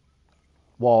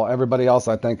 While everybody else,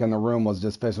 I think, in the room was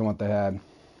just fishing what they had.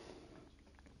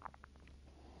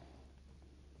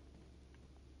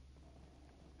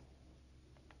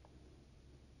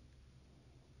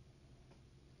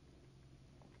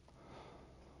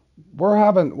 We're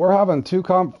having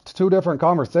two different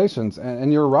conversations,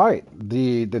 and you're right.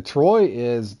 The Troy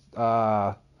is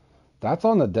that's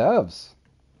on the devs.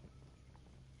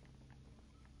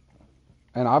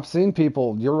 And I've seen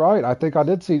people, you're right. I think I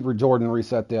did see Jordan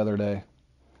reset the other day.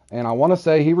 And I want to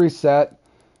say he reset,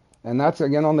 and that's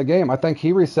again on the game. I think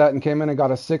he reset and came in and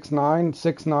got a 6'9",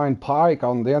 6'9" pike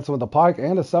on Dancing with the Pike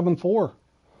and a 7'4"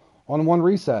 on one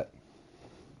reset.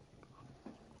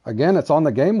 Again, it's on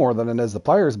the game more than it is the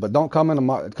players, but don't come into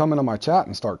my chat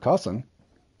and start cussing.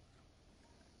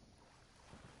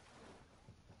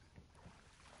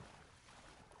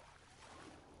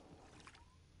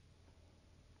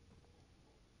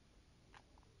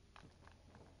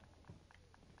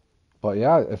 But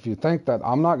yeah, if you think that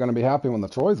I'm not going to be happy when the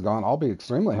Troy's gone, I'll be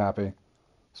extremely happy,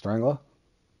 Strangler.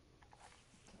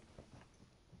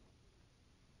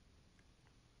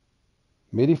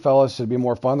 Meaty Fellas should be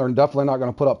more fun. They're definitely not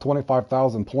going to put up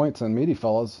 25,000 points in Meaty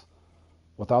Fellas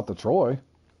without the Troy.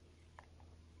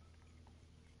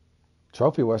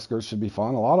 Trophy Whiskers should be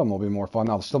fun. A lot of them will be more fun.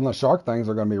 Now, some of the shark things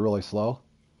are going to be really slow.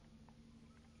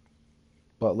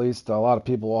 But at least a lot of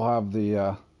people will have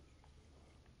the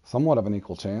somewhat of an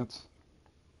equal chance.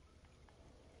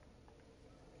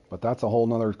 But that's a whole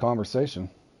nother conversation.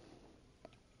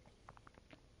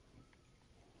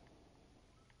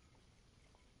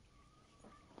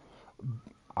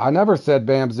 I never said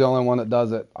Bam's the only one that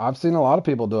does it. I've seen a lot of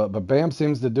people do it, but Bam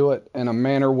seems to do it in a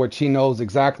manner which he knows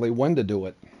exactly when to do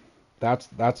it. That's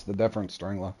the difference,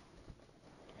 Strangler.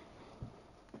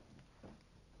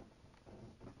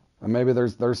 And maybe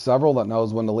there's several that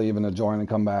knows when to leave and to join and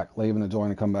come back, leave and to join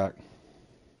and come back.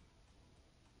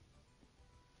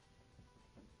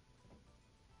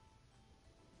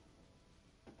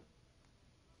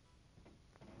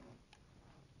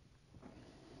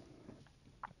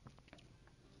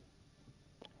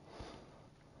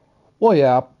 Well,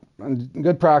 yeah, and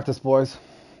good practice, boys.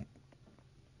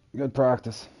 Good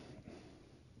practice.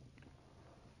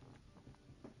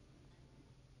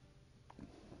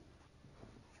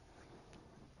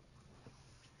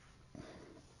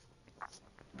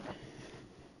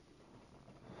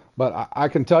 But I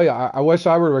can tell you, I wish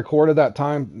I would have recorded that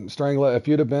time, Strangler. If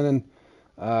you'd have been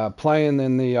in, playing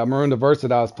in the Maroon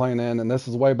Diversity I was playing in, and this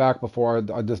is way back before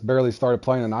I just barely started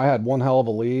playing, and I had one hell of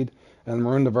a lead in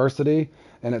Maroon Diversity,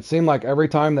 and it seemed like every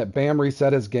time that Bam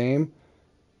reset his game,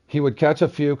 he would catch a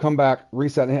few, come back,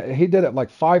 reset. And he did it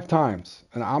like 5 times,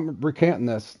 and I'm recanting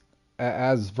this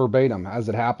as verbatim as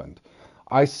it happened.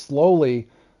 I slowly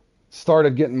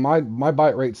started getting my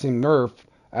bite rate seemed nerfed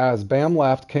as Bam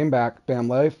left, came back, Bam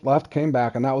left, came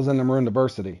back, and that was in the Maroon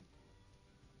Diversity.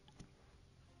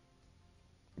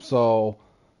 So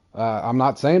I'm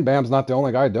not saying Bam's not the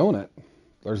only guy doing it.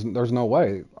 There's no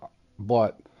way.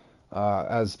 But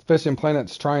as Fishing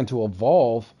Planet's trying to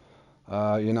evolve,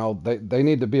 they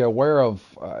need to be aware of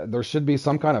there should be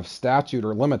some kind of statute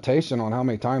or limitation on how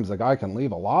many times the guy can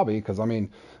leave a lobby. Because, I mean,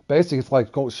 basically it's like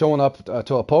showing up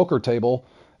to a poker table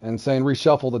and saying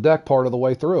reshuffle the deck part of the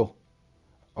way through.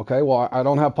 Okay, well, I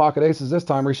don't have pocket aces this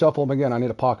time. Reshuffle them again. I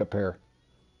need a pocket pair.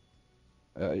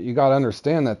 You got to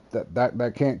understand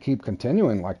that can't keep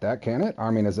continuing like that, can it?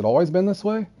 I mean, has it always been this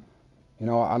way? You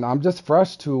know, and I'm just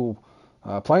fresh to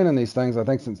playing in these things. I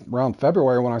think since around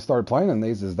February when I started playing in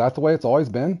these. Is that the way it's always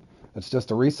been? It's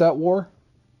just a reset war?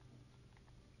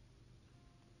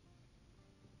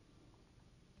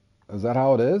 Is that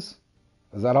how it is?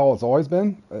 Is that how it's always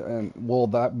been? And will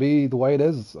that be the way it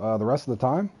is the rest of the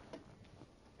time?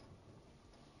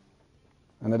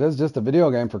 And it is just a video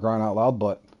game for crying out loud,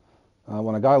 but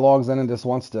when a guy logs in and just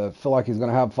wants to feel like he's going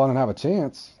to have fun and have a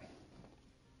chance.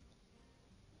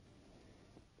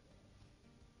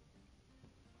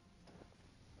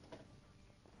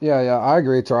 Yeah, I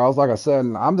agree, Charles. Like I said,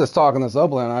 and I'm just talking this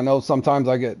openly, and I know sometimes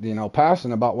I get,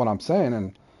 passionate about what I'm saying,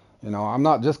 and, I'm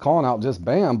not just calling out just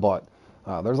BAM, but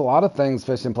there's a lot of things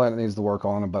Fishing Planet needs to work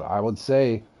on, but I would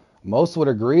say most would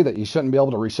agree that you shouldn't be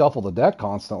able to reshuffle the deck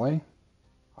constantly.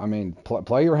 I mean,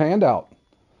 play your hand out.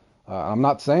 I'm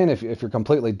not saying if you're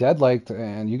completely dead-laked,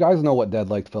 and you guys know what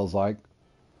dead-laked feels like.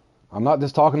 I'm not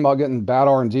just talking about getting bad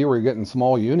RNG where you're getting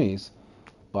small unis.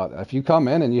 But if you come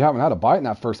in and you haven't had a bite in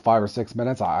that first 5 or 6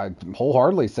 minutes, I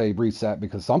wholeheartedly say reset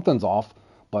because something's off.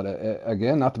 But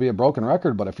again, not to be a broken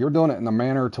record, but if you're doing it in a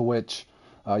manner to which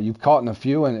you've caught in a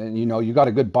few and you got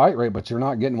a good bite rate, but you're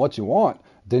not getting what you want,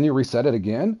 then you reset it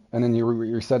again, and then you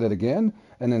reset it again,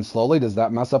 and then slowly does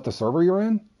that mess up the server you're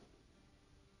in?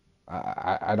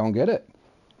 I don't get it.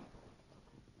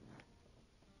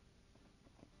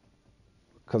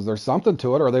 Because there's something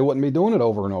to it, or they wouldn't be doing it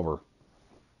over and over.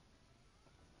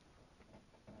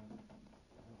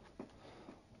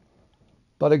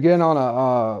 But again, on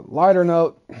a lighter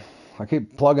note, I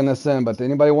keep plugging this in, but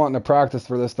anybody wanting to practice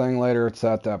for this thing later, it's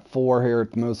at that 4 here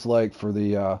at Moose Lake for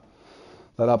the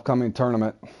that upcoming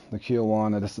tournament, the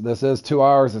Q1. This is 2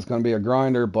 hours. It's going to be a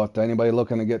grinder, but anybody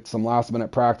looking to get some last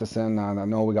minute practice in, I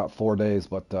know we got 4 days,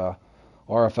 but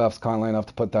RFF's kindly enough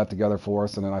to put that together for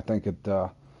us, and then I think it,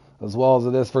 as well as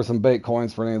it is for some bait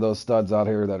coins for any of those studs out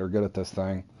here that are good at this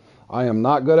thing. I am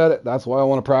not good at it. That's why I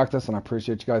want to practice, and I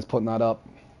appreciate you guys putting that up.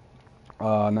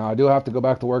 Now I do have to go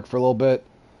back to work for a little bit.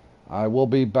 I will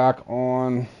be back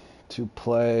on to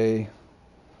play.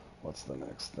 What's the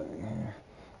next thing here?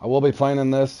 I will be playing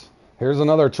in this. Here's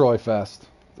another Troy Fest.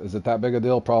 Is it that big a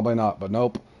deal? Probably not. But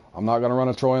nope. I'm not going to run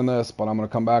a Troy in this, but I'm going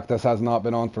to come back. This has not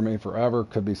been on for me forever.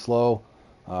 Could be slow.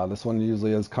 This one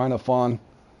usually is kind of fun.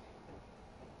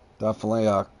 Definitely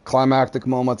climactic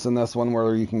moments in this one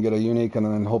where you can get a unique and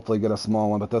then hopefully get a small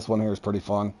one. But this one here is pretty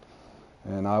fun.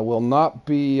 And I will not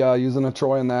be using a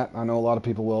Troy in that. I know a lot of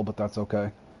people will, but that's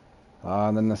okay.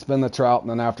 And then the spin the trout, and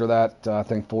then after that, I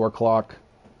think 4 o'clock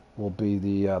will be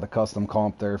the custom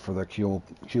comp there for the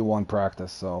Q1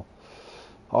 practice. So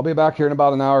I'll be back here in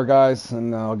about an hour, guys,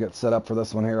 and I'll get set up for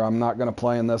this one here. I'm not going to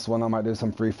play in this one. I might do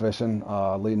some free fishing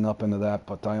leading up into that,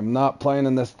 but I am not playing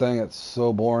in this thing. It's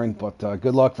so boring, but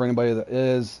good luck for anybody that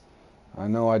is. I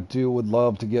know I would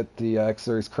love to get the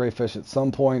X-Series crayfish at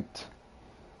some point.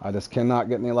 I just cannot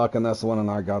get any luck in this one, and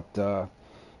I got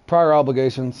prior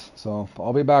obligations. So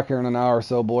I'll be back here in an hour or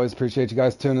so, boys. Appreciate you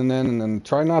guys tuning in, and then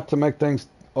try not to make things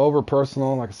over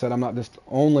personal. Like I said, I'm not just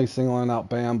only singling out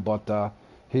Bam, but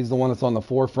he's the one that's on the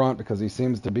forefront because he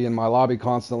seems to be in my lobby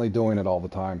constantly doing it all the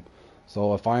time.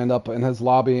 So if I end up in his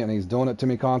lobby and he's doing it to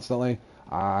me constantly,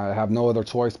 I have no other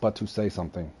choice but to say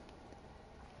something.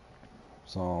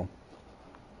 So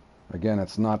again,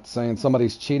 it's not saying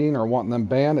somebody's cheating or wanting them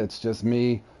banned. It's just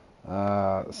me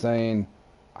saying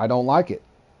I don't like it.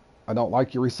 I don't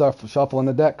like you reshuffling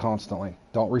the deck constantly.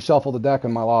 Don't reshuffle the deck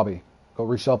in my lobby. Go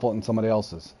reshuffle it in somebody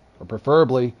else's. Or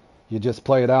preferably, you just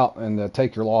play it out and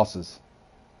take your losses.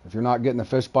 If you're not getting the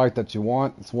fish bite that you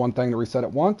want, it's one thing to reset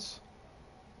it once.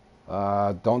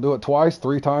 Don't do it twice,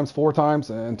 3 times, 4 times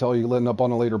until you end up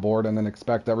on the leaderboard and then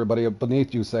expect everybody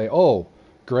beneath you say, oh,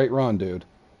 great run, dude.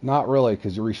 Not really,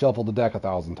 because you reshuffled the deck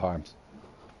 1,000 times.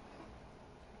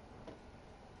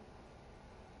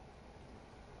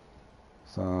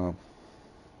 So,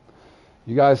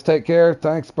 you guys take care.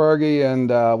 Thanks, Bergie, and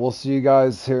we'll see you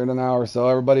guys here in an hour. So,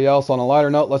 everybody else, on a lighter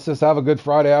note, let's just have a good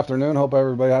Friday afternoon. Hope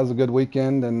everybody has a good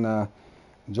weekend, and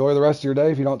enjoy the rest of your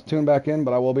day if you don't tune back in,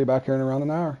 but I will be back here in around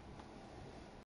an hour.